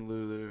in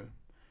Lulu,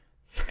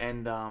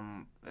 and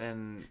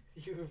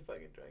you were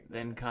fucking drunk.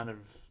 then kind of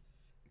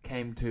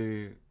came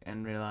to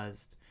and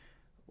realized,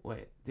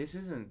 wait, this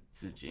isn't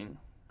Zijing.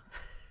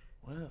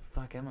 Where the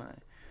fuck am I?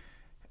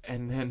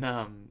 And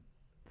then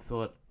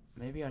thought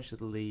maybe I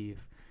should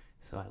leave,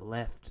 so I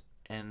left.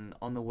 And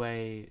on the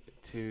way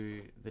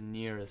to the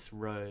nearest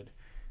road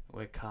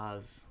where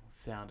cars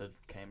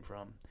came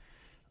from,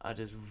 I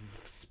just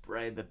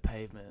sprayed the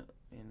pavement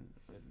in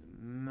with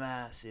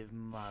massive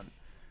mud.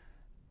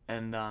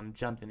 and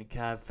jumped in a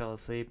cab, fell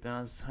asleep. Then I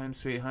was home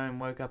sweet home.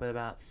 Woke up at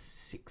about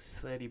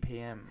 6:30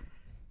 p.m.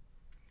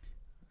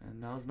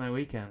 and that was my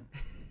weekend.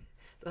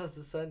 That was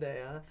the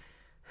Sunday, huh?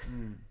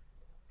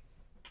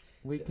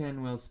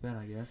 Weekend well spent,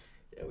 I guess.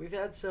 Yeah, we've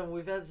had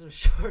some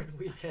short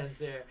weekends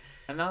here.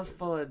 And that was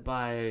followed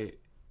by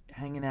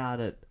hanging out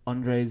at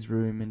Andre's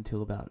room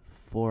until about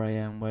 4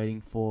 a.m.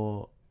 waiting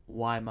for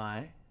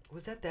Waimai.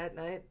 Was that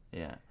night?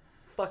 Yeah.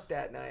 Fuck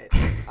that night.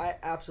 I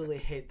absolutely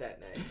hate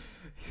that night.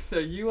 So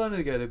you wanted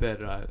to go to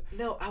bed, right?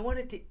 No, I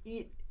wanted to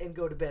eat and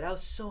go to bed. I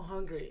was so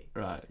hungry.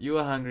 Right. You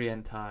were hungry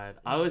and tired.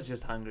 I was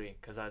just hungry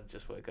because I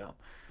just woke up.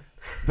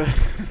 But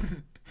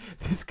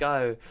this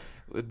guy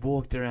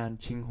walked around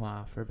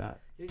Tsinghua for about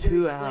You're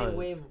 2 gonna hours.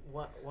 explain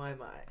why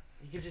am I?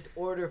 You can just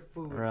order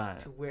food Right.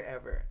 to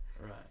wherever.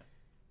 Right.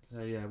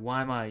 So yeah,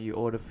 Waimai, you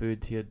order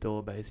food to your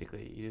door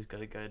basically. You just got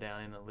to go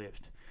down in a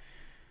lift,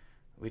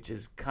 which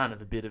is kind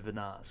of a bit of an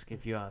ask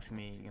if you ask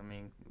me. I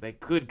mean, they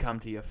could come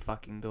to your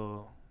fucking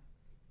door,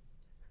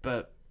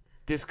 but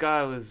this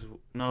guy was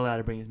not allowed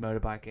to bring his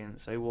motorbike in,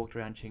 so he walked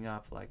around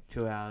Tsinghua for like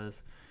 2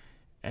 hours,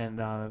 and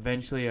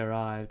eventually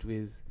arrived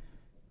with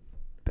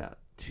about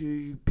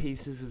 2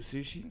 pieces of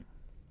sushi.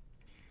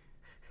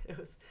 It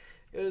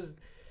was.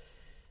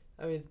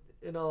 I mean,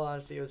 in all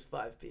honesty, it was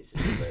 5 pieces.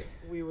 But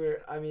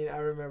I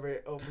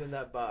remember opening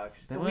that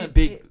box. They And weren't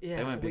we big. paid- yeah,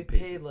 They weren't we big paid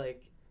pieces.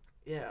 like,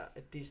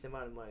 a decent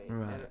amount of money,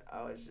 Right. and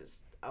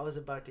I was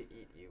about to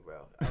eat you,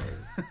 bro.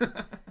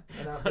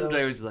 But I Andre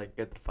was- was just like,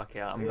 "Get the fuck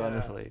out! I'm going Yeah.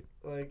 to sleep."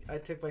 Like, I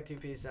took my 2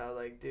 pieces, and I was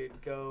like,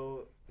 dude,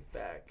 go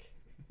back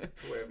to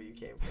wherever you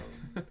came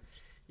from.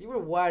 You were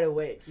wide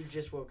awake. You've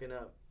just woken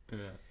up.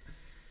 Yeah.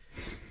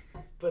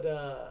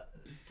 But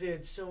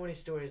dude, so many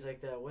stories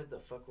like that. What the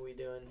fuck were we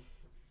doing?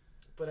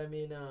 But I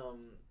mean,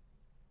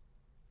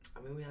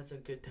 we had some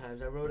good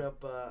times. I wrote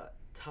up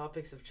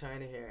topics of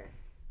China here.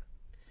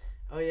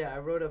 Oh yeah, I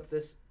wrote up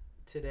this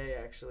today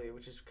actually,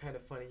 which is kind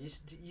of funny.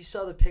 You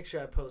saw the picture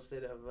I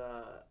posted of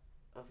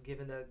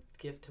giving that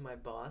gift to my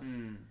boss.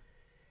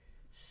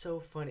 So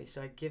funny.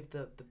 So I give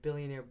the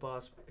billionaire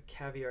boss a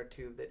caviar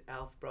tube that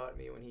Alf brought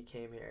me when he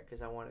came here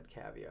because I wanted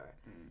caviar.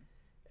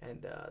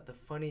 And the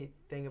funny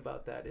thing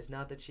about that is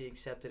not that she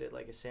accepted it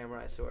like a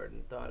samurai sword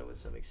and thought it was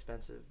some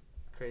expensive,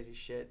 crazy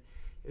shit.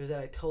 It was that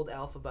I told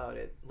Alf about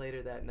it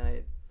later that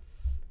night.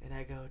 And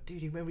I go,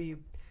 dude, you remember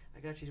I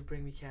got you to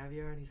bring me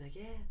caviar? And he's like,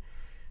 yeah.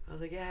 I was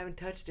like, yeah, I haven't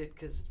touched it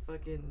because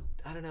fucking,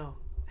 I don't know.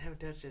 I haven't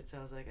touched it. So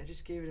I was like, I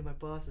just gave it to my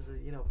boss as a,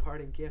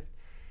 parting gift.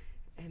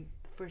 And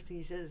the first thing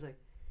he says is like,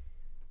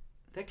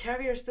 that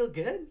caviar's still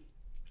good?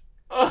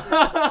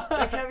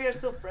 That caviar's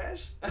still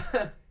fresh?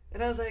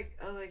 And I was like,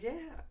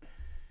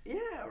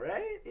 yeah,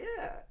 right?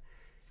 Yeah.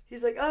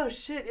 He's like, oh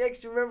shit, yeah,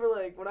 'cause you remember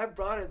like when I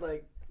brought it,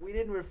 like we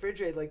didn't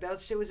refrigerate, like that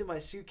shit was in my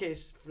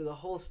suitcase for the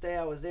whole stay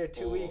I was there,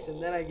 2 weeks,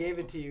 and then I gave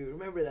it to you.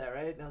 Remember that,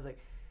 right? And I was like,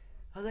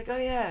 oh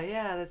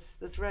yeah,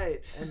 that's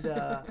right. And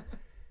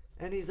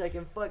and he's like,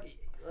 and fuck,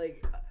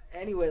 like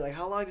anyway, like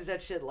how long does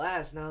that shit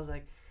last? And I was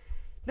like,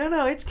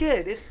 no, it's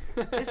good.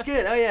 It's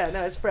good. Oh yeah,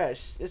 no, it's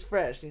fresh. It's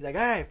fresh. And he's like,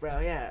 all right, bro,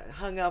 yeah.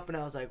 Hung up, and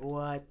I was like,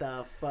 what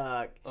the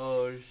fuck?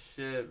 Oh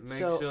shit! Make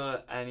So- sure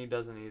Annie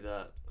doesn't eat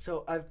that.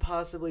 So I've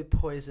possibly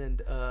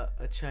poisoned a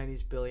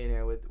Chinese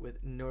billionaire with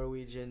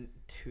Norwegian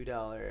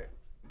 $2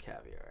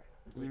 caviar.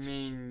 You which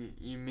mean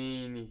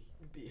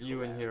would be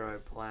you and Hiro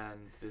hilarious.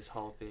 planned this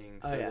whole thing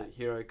Oh, so yeah. that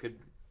Hiro could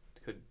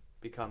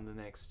become the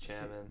next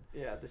chairman,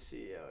 Yeah, the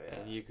CEO. Yeah,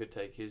 and you could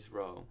take his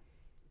role.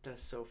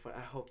 that's so fun.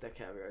 I hope that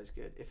caviar is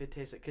good. If it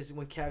tastes like, because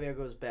when caviar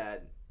goes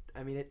bad,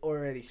 I mean, it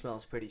already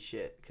smells pretty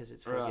shit because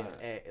it's fucking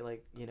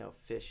Right.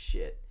 fish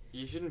shit.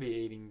 You shouldn't be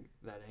eating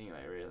that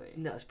anyway, really.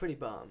 No, it's pretty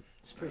bomb.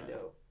 It's pretty Right.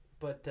 dope.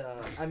 But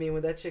I mean,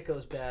 when that shit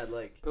goes bad,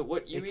 like But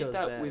what you It eat goes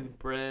that bad. with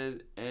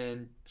bread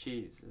and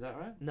cheese? Is that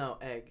right? no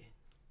egg.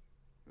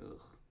 Ugh.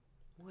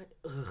 What?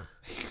 Ugh.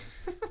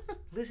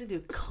 Listen,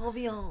 dude,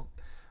 caviar.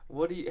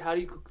 How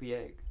do you cook the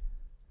egg?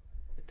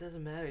 It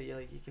doesn't matter.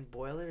 You can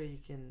boil it or you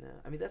can.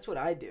 I mean, that's what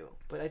I do.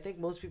 But I think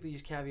most people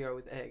use caviar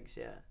with eggs.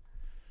 Yeah.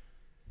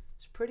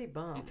 It's pretty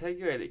bomb. You take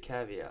your egg at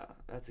caviar.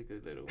 That's a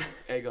good little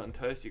egg on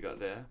toast you got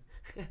there.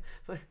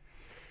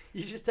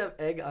 You just have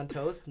egg on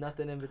toast,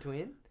 nothing in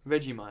between.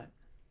 Vegemite.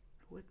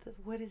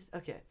 What is?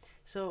 Okay,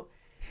 so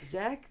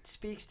Zach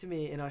speaks to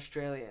me in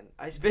Australian.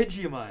 I speak.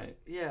 Vegemite.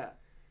 Yeah.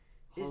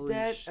 Is Holy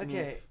that schniff.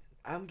 okay?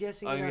 I'm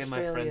guessing I'll in get my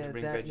friend to Australia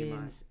bring that Vegemite.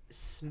 means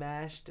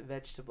smashed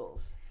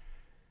vegetables.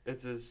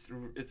 It's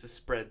a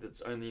spread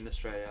that's only in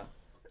Australia.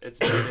 It's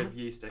made of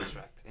yeast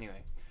extract.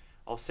 Anyway,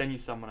 I'll send you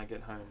some when I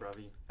get home,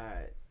 Bravi. All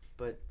right,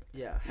 but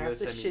yeah, You half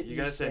the shit you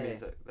gotta send me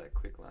say. that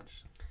quick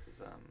lunch.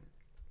 'Cause,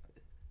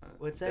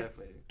 What's that?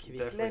 Definitely Quick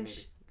need lunch?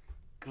 it.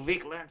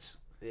 Quick lunch.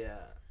 Yeah,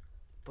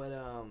 but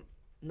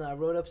no, I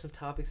wrote up some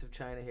topics of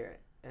China here,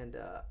 and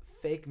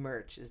fake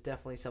merch is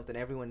definitely something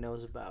everyone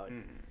knows about.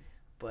 Mm.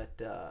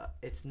 But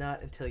it's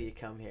not until you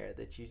come here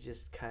that you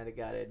just kind of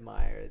gotta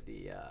admire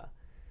the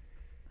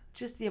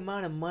just the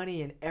amount of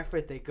money and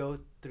effort they go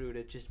through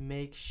to just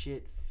make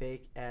shit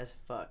fake as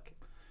fuck.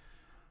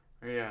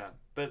 Yeah,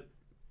 but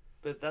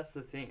that's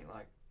the thing.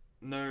 Like,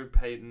 no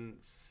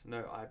patents, no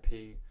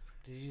IP.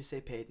 Did you say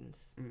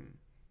patents? Mm.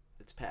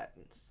 It's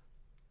patents.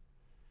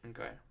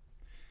 Okay.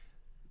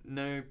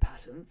 No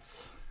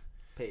patents.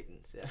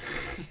 Patents,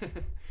 yeah.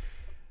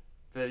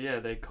 But yeah,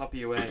 they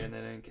copy away and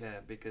they don't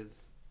care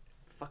because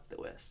fuck the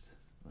West.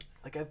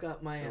 What's Like I've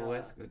got my. the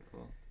West good for?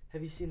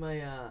 Have you seen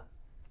my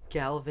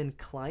Galvin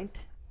Klein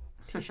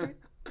T-shirt?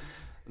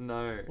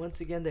 No.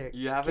 Once again, there.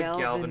 You have a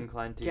Calvin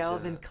Klein t-shirt.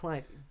 Calvin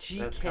Klein. GK.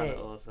 That's kind of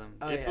awesome.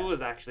 Oh, if yeah. it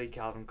was actually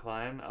Calvin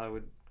Klein, I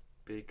would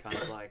be kind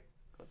of like,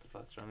 what the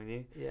fuck's wrong with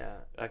you? Yeah.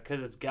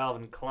 Because it's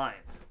Calvin Klein.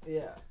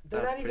 Yeah.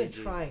 They're That's not even pretty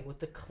deep. trying with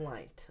the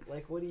Klein.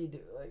 Like, what do you do?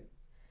 Like,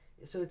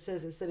 so it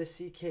says instead of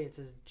CK, it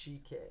says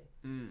GK.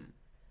 Mm.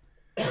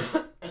 That's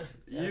a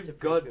You've pretty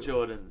got good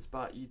Jordans,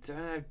 but you don't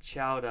have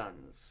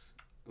Chowduns,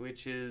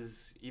 which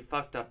is you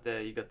fucked up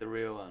there. You got the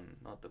real one,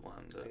 not the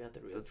one I got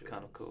the real. that's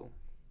kind of Jordans. cool.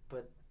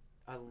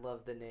 I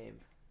love the name.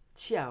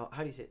 How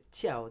do you say it?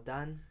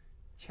 Chowdan.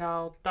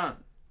 Chowdun.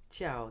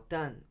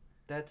 Chowdan.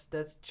 That's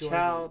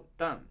Jordan.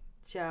 Chowdun.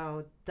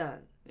 Chowdan.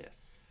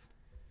 Yes.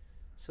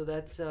 So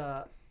that's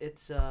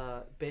it's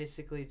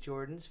basically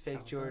Jordans,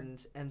 fake Chowdan.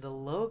 Jordans, and the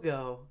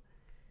logo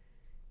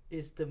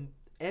is the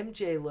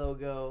MJ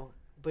logo,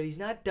 but he's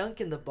not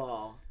dunking the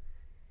ball.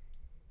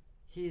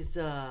 He's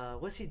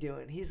what's he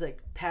doing? He's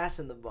like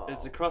passing the ball.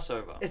 It's a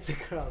crossover. It's a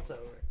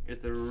crossover.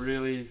 It's a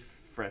really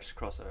fresh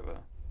crossover.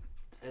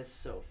 It's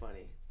so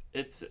funny.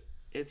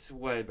 It's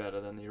way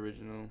better than the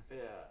original. Yeah.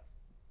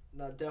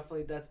 No,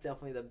 definitely that's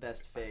definitely the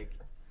best fake.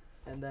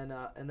 And then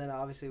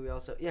obviously we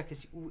also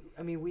cuz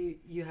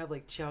you have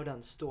like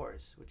Chowdown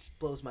stores, which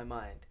blows my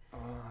mind.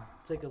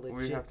 It's like a legit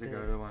We have to thing.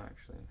 go to one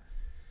actually.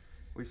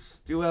 We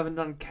still haven't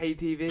done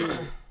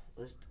KTV.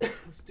 Let's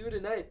do it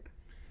tonight.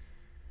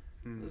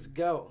 Mm, Let's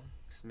go.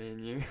 it's me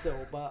and you. It's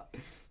over.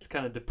 It's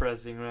kind of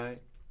depressing,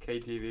 right?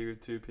 KTV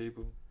with two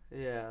people.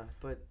 Yeah,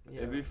 but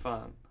It'd be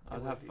fun. it I'd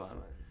would have be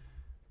fun.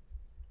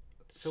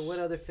 So what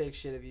other fake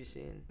shit have you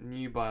seen?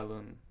 New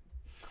Bailun.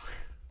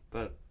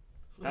 But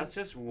that's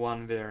just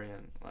one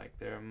variant. Like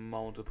there are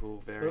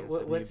multiple variants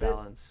of New what's it?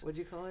 Balance. What'd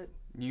you call it?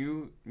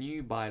 New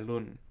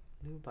Bailun.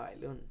 New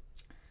Bailun.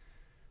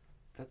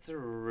 That's a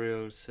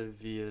real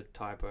severe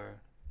typo.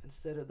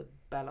 Instead of the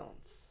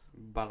balance.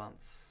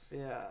 Balance.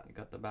 Yeah. You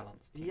got the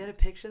balance. Do you thing. get a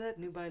picture of that?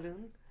 New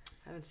Bailun?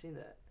 I haven't seen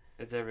that.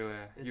 It's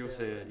everywhere. It's You'll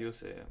see it. everywhere. You'll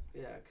see it.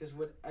 Yeah, because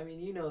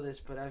you know this,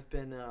 but I've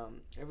been,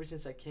 ever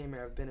since I came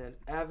here, I've been an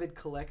avid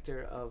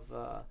collector of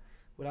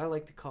what I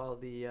like to call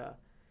the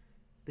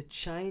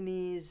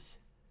Chinese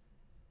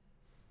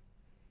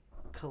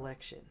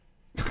collection.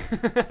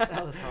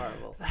 That was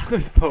horrible. That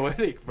was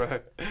poetic, bro.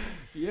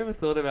 You ever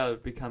thought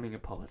about becoming a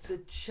poet? The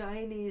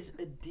Chinese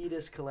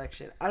Adidas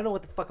collection. I don't know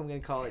what the fuck I'm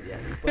going to call it yet,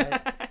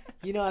 but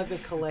you know I've been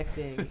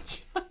collecting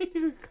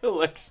Chinese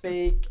collection.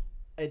 fake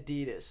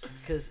Adidas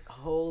because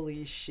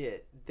holy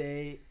shit,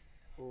 they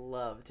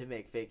love to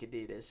make fake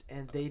Adidas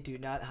and they do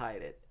not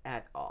hide it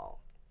at all.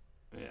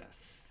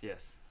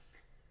 Yes.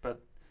 But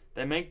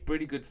they make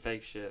pretty good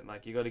fake shit.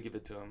 Like you got to give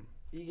it to them.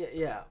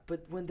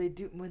 But when they're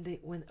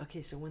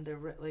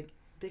like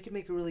they can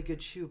make a really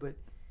good shoe, but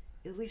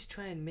at least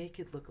try and make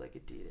it look like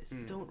Adidas.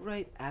 Mm. Don't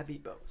write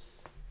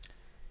Abibos.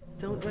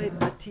 Don't write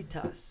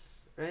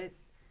Atitas, right?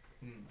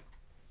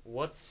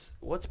 What's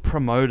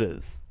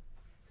promoters?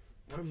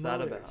 What's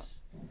that about?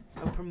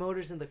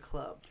 Promoters in the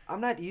club. I'm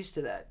not used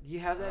to that. Do you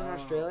have that in Oh.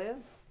 Australia?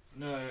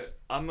 No,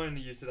 I'm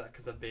only used to that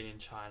because I've been in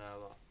China a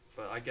lot.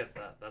 But I get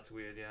that. That's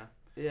weird, yeah.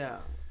 Yeah,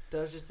 that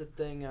was just a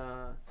thing.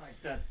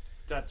 Like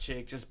that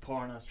chick just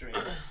pouring us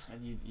drinks,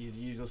 and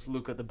you just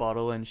look at the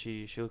bottle, and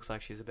she looks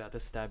like she's about to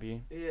stab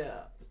you.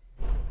 Yeah,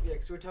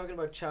 because we're talking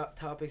about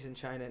topics in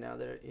China now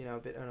that are a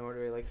bit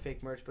unorderly, like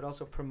fake merch, but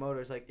also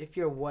promoters. Like if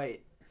you're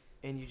white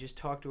and you just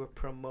talk to a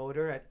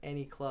promoter at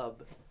any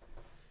club,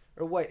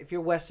 or white, if you're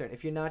Western,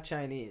 if you're not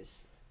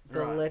Chinese,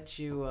 they'll Right. let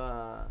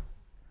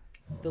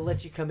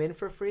you come in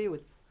for free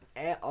with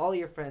all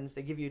your friends.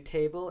 They give you a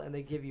table and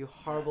they give you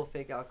horrible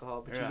fake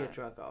alcohol, but you Right. get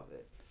drunk off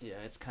it. Yeah,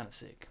 it's kind of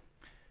sick.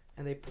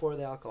 And they pour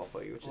the alcohol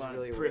for you, which is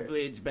really weird.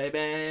 privilege,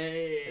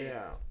 baby.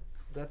 Yeah,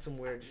 that's some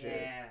weird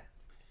shit.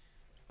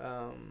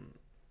 Yeah.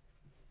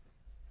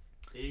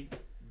 Big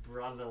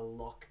brother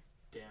lockdown.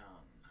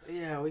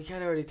 Yeah, we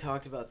kind of already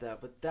talked about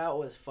that, but that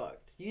was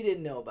fucked. You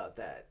didn't know about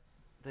that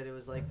it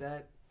was like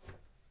that.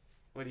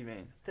 What do you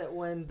mean? That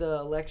when the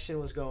election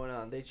was going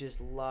on, they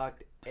just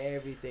locked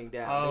everything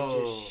down. They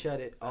just shut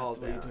it all That's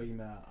what you're down. talking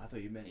about. I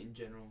thought you meant in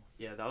general.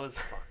 Yeah, that was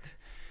fucked.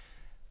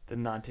 The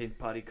 19th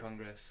Party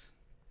Congress.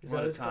 Is that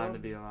What what a it's time to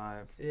called? be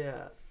alive.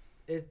 Yeah,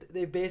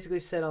 they basically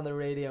said on the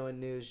radio and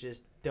news,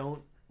 just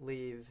don't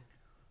leave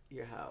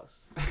your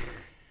house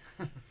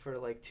for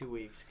like 2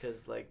 weeks,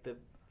 because like the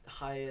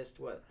highest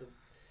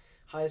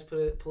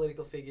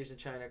political figures in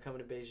China are coming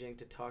to Beijing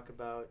to talk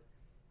about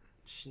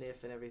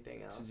sniff and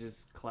everything else. To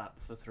just clap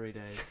for 3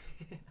 days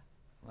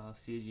while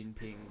Xi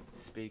Jinping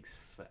speaks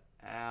for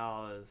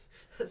hours.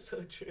 That's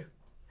so true.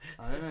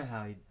 I don't know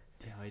how he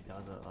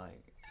does it.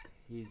 Like,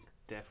 he's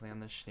definitely on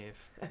the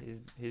sniff.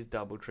 He's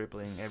double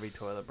tripling every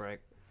toilet break.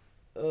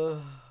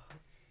 Ugh.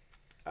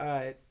 All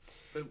right.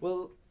 But-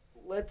 Well,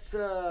 let's.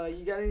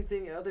 You got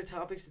anything other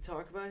topics to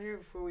talk about here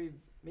before we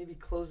maybe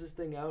close this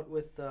thing out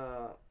with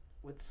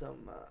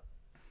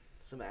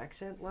some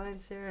accent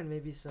lines here and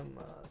maybe some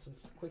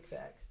quick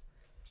facts.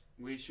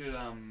 We should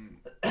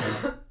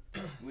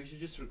we should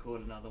just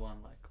record another one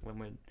like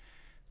when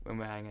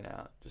we're hanging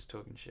out, just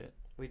talking shit.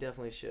 We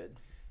definitely should.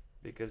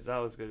 Because that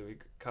was good. We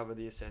covered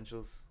the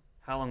essentials.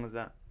 How long was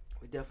that?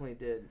 We definitely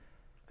did.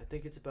 I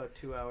think it's about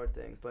 2-hour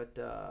thing, but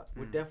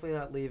we're definitely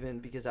not leaving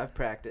because I've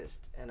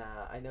practiced and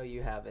I know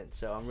you haven't,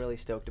 so I'm really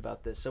stoked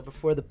about this. So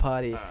before the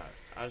potty,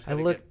 I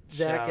looked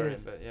Zach in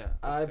his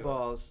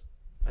eyeballs.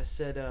 I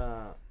said,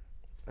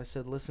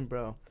 listen,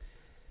 bro,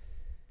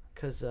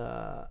 because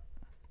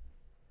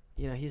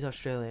he's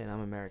Australian,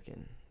 I'm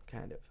American,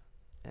 kind of,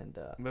 and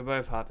we're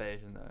both half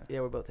Asian though. Yeah,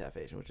 we're both half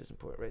Asian, which is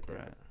important, right there.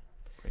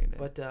 Right.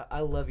 But I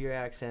love your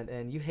accent,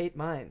 and you hate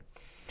mine,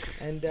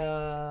 and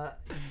I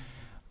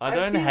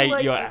don't hate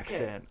like your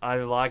accent. I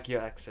like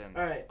your accent.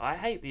 All right. I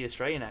hate the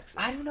Australian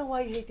accent. I don't know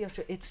why you hate the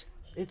Australian.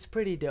 It's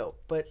pretty dope.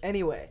 But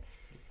anyway, It's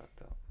pretty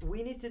fucked up.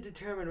 we need to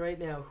determine right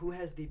now who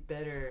has the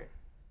better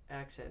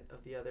accent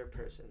of the other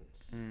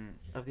person's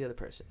of the other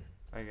person.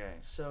 Okay.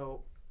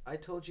 So I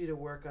told you to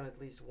work on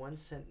at least one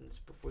sentence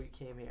before you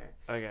came here.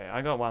 Okay,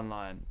 I got one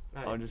line.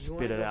 All I'll right, just you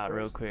wanna spit it go out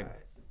real first? quick.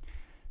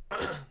 All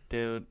right.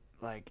 Dude,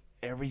 like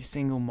every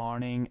single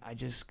morning, I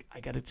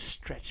gotta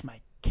stretch my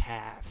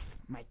calf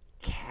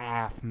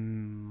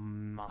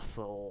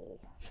muscle.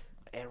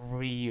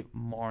 Every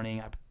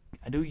morning,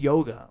 I do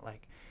yoga.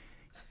 Like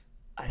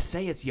I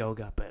say it's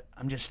yoga, but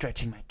I'm just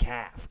stretching my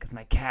calf because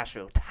my calf's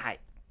real tight.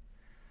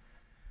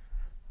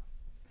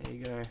 There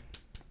you go.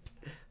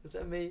 Was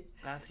that me?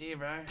 That's you,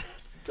 bro.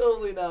 It's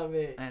totally not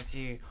me. That's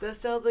you. That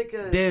sounds like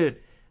a. Dude,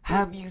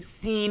 have you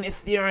seen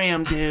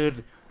Ethereum,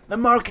 dude? The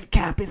market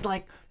cap is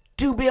like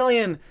 2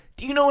 billion.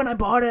 Do you know when I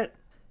bought it?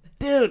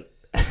 Dude.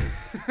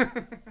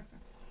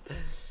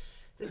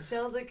 It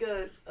sounds like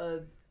a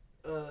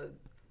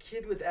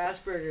kid with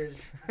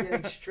Asperger's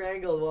getting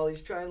strangled while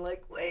he's trying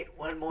wait,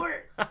 one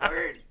more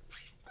word.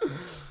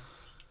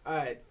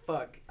 Alright,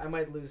 fuck. I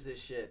might lose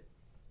this shit.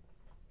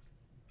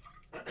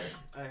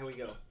 Alright, here we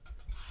go.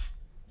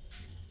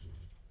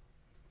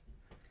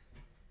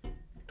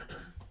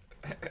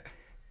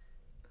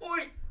 Oi!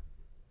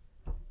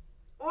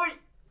 Oi!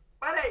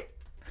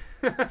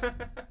 Buddy!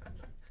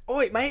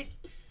 Oi, mate!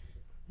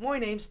 My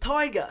name's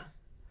Tiger.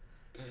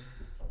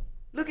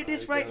 Look at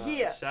this right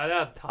here. Shout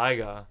out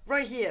Tiger.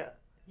 Right here.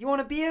 You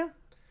want a beer?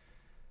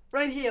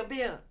 Right here,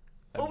 beer.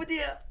 Over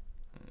there.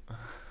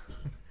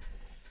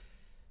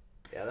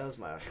 Yeah, that was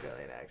my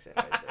Australian accent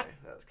right there.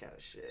 That was kind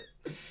of shit.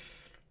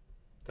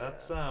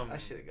 That's Yeah, I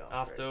should have gone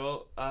after first.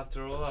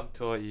 after all I've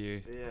taught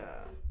you. Yeah,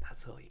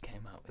 That's all you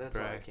came up with, that's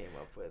bro. all I came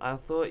up with. I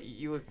thought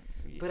you were.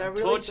 But I I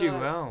really taught you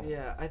thought- well.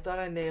 Yeah, I thought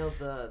I nailed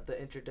the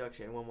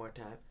introduction one more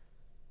time.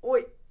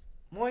 Oi,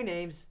 my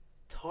name's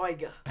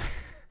Tiger.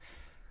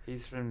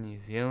 He's from New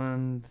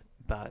Zealand,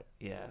 but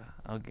yeah,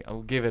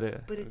 I'll give it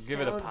a But I'll it give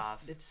sounds it a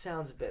pass. it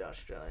sounds a bit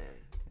Australian.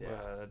 Yeah.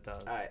 Well, it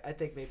does. All right, I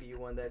think maybe you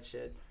won that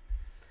shit.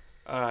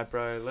 All right,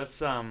 bro. Let's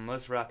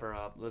wrap her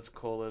up. Let's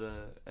call it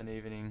an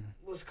evening.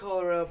 Let's call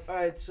her up. All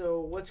right,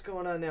 so what's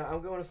going on now?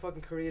 I'm going to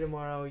fucking Korea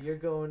tomorrow. You're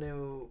going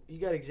to. You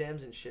got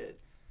exams and shit.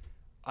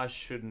 I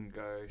shouldn't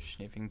go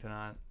sniffing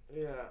tonight.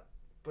 Yeah,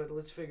 but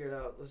let's figure it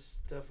out.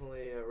 Let's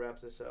definitely wrap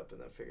this up and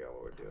then figure out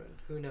what we're doing.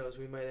 Who knows?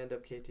 We might end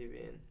up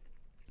KTVing.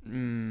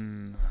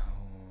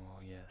 Oh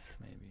yes,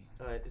 maybe.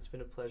 All right, it's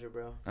been a pleasure,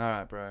 bro. All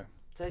right, bro.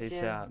 Peace 再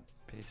见. out.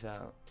 Peace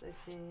out. 再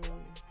见.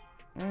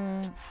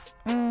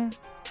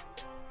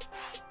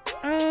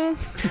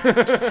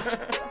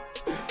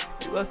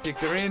 You lost your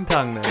Korean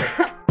tongue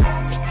there.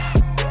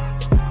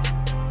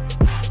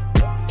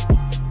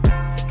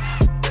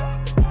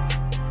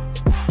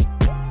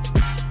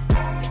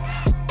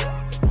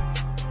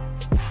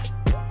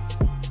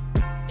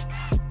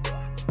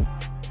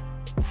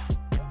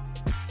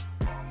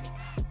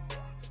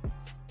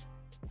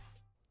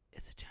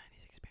 It's a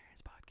Chinese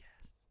Experience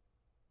podcast.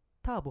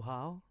 大不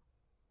好.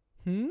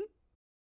 Hmm?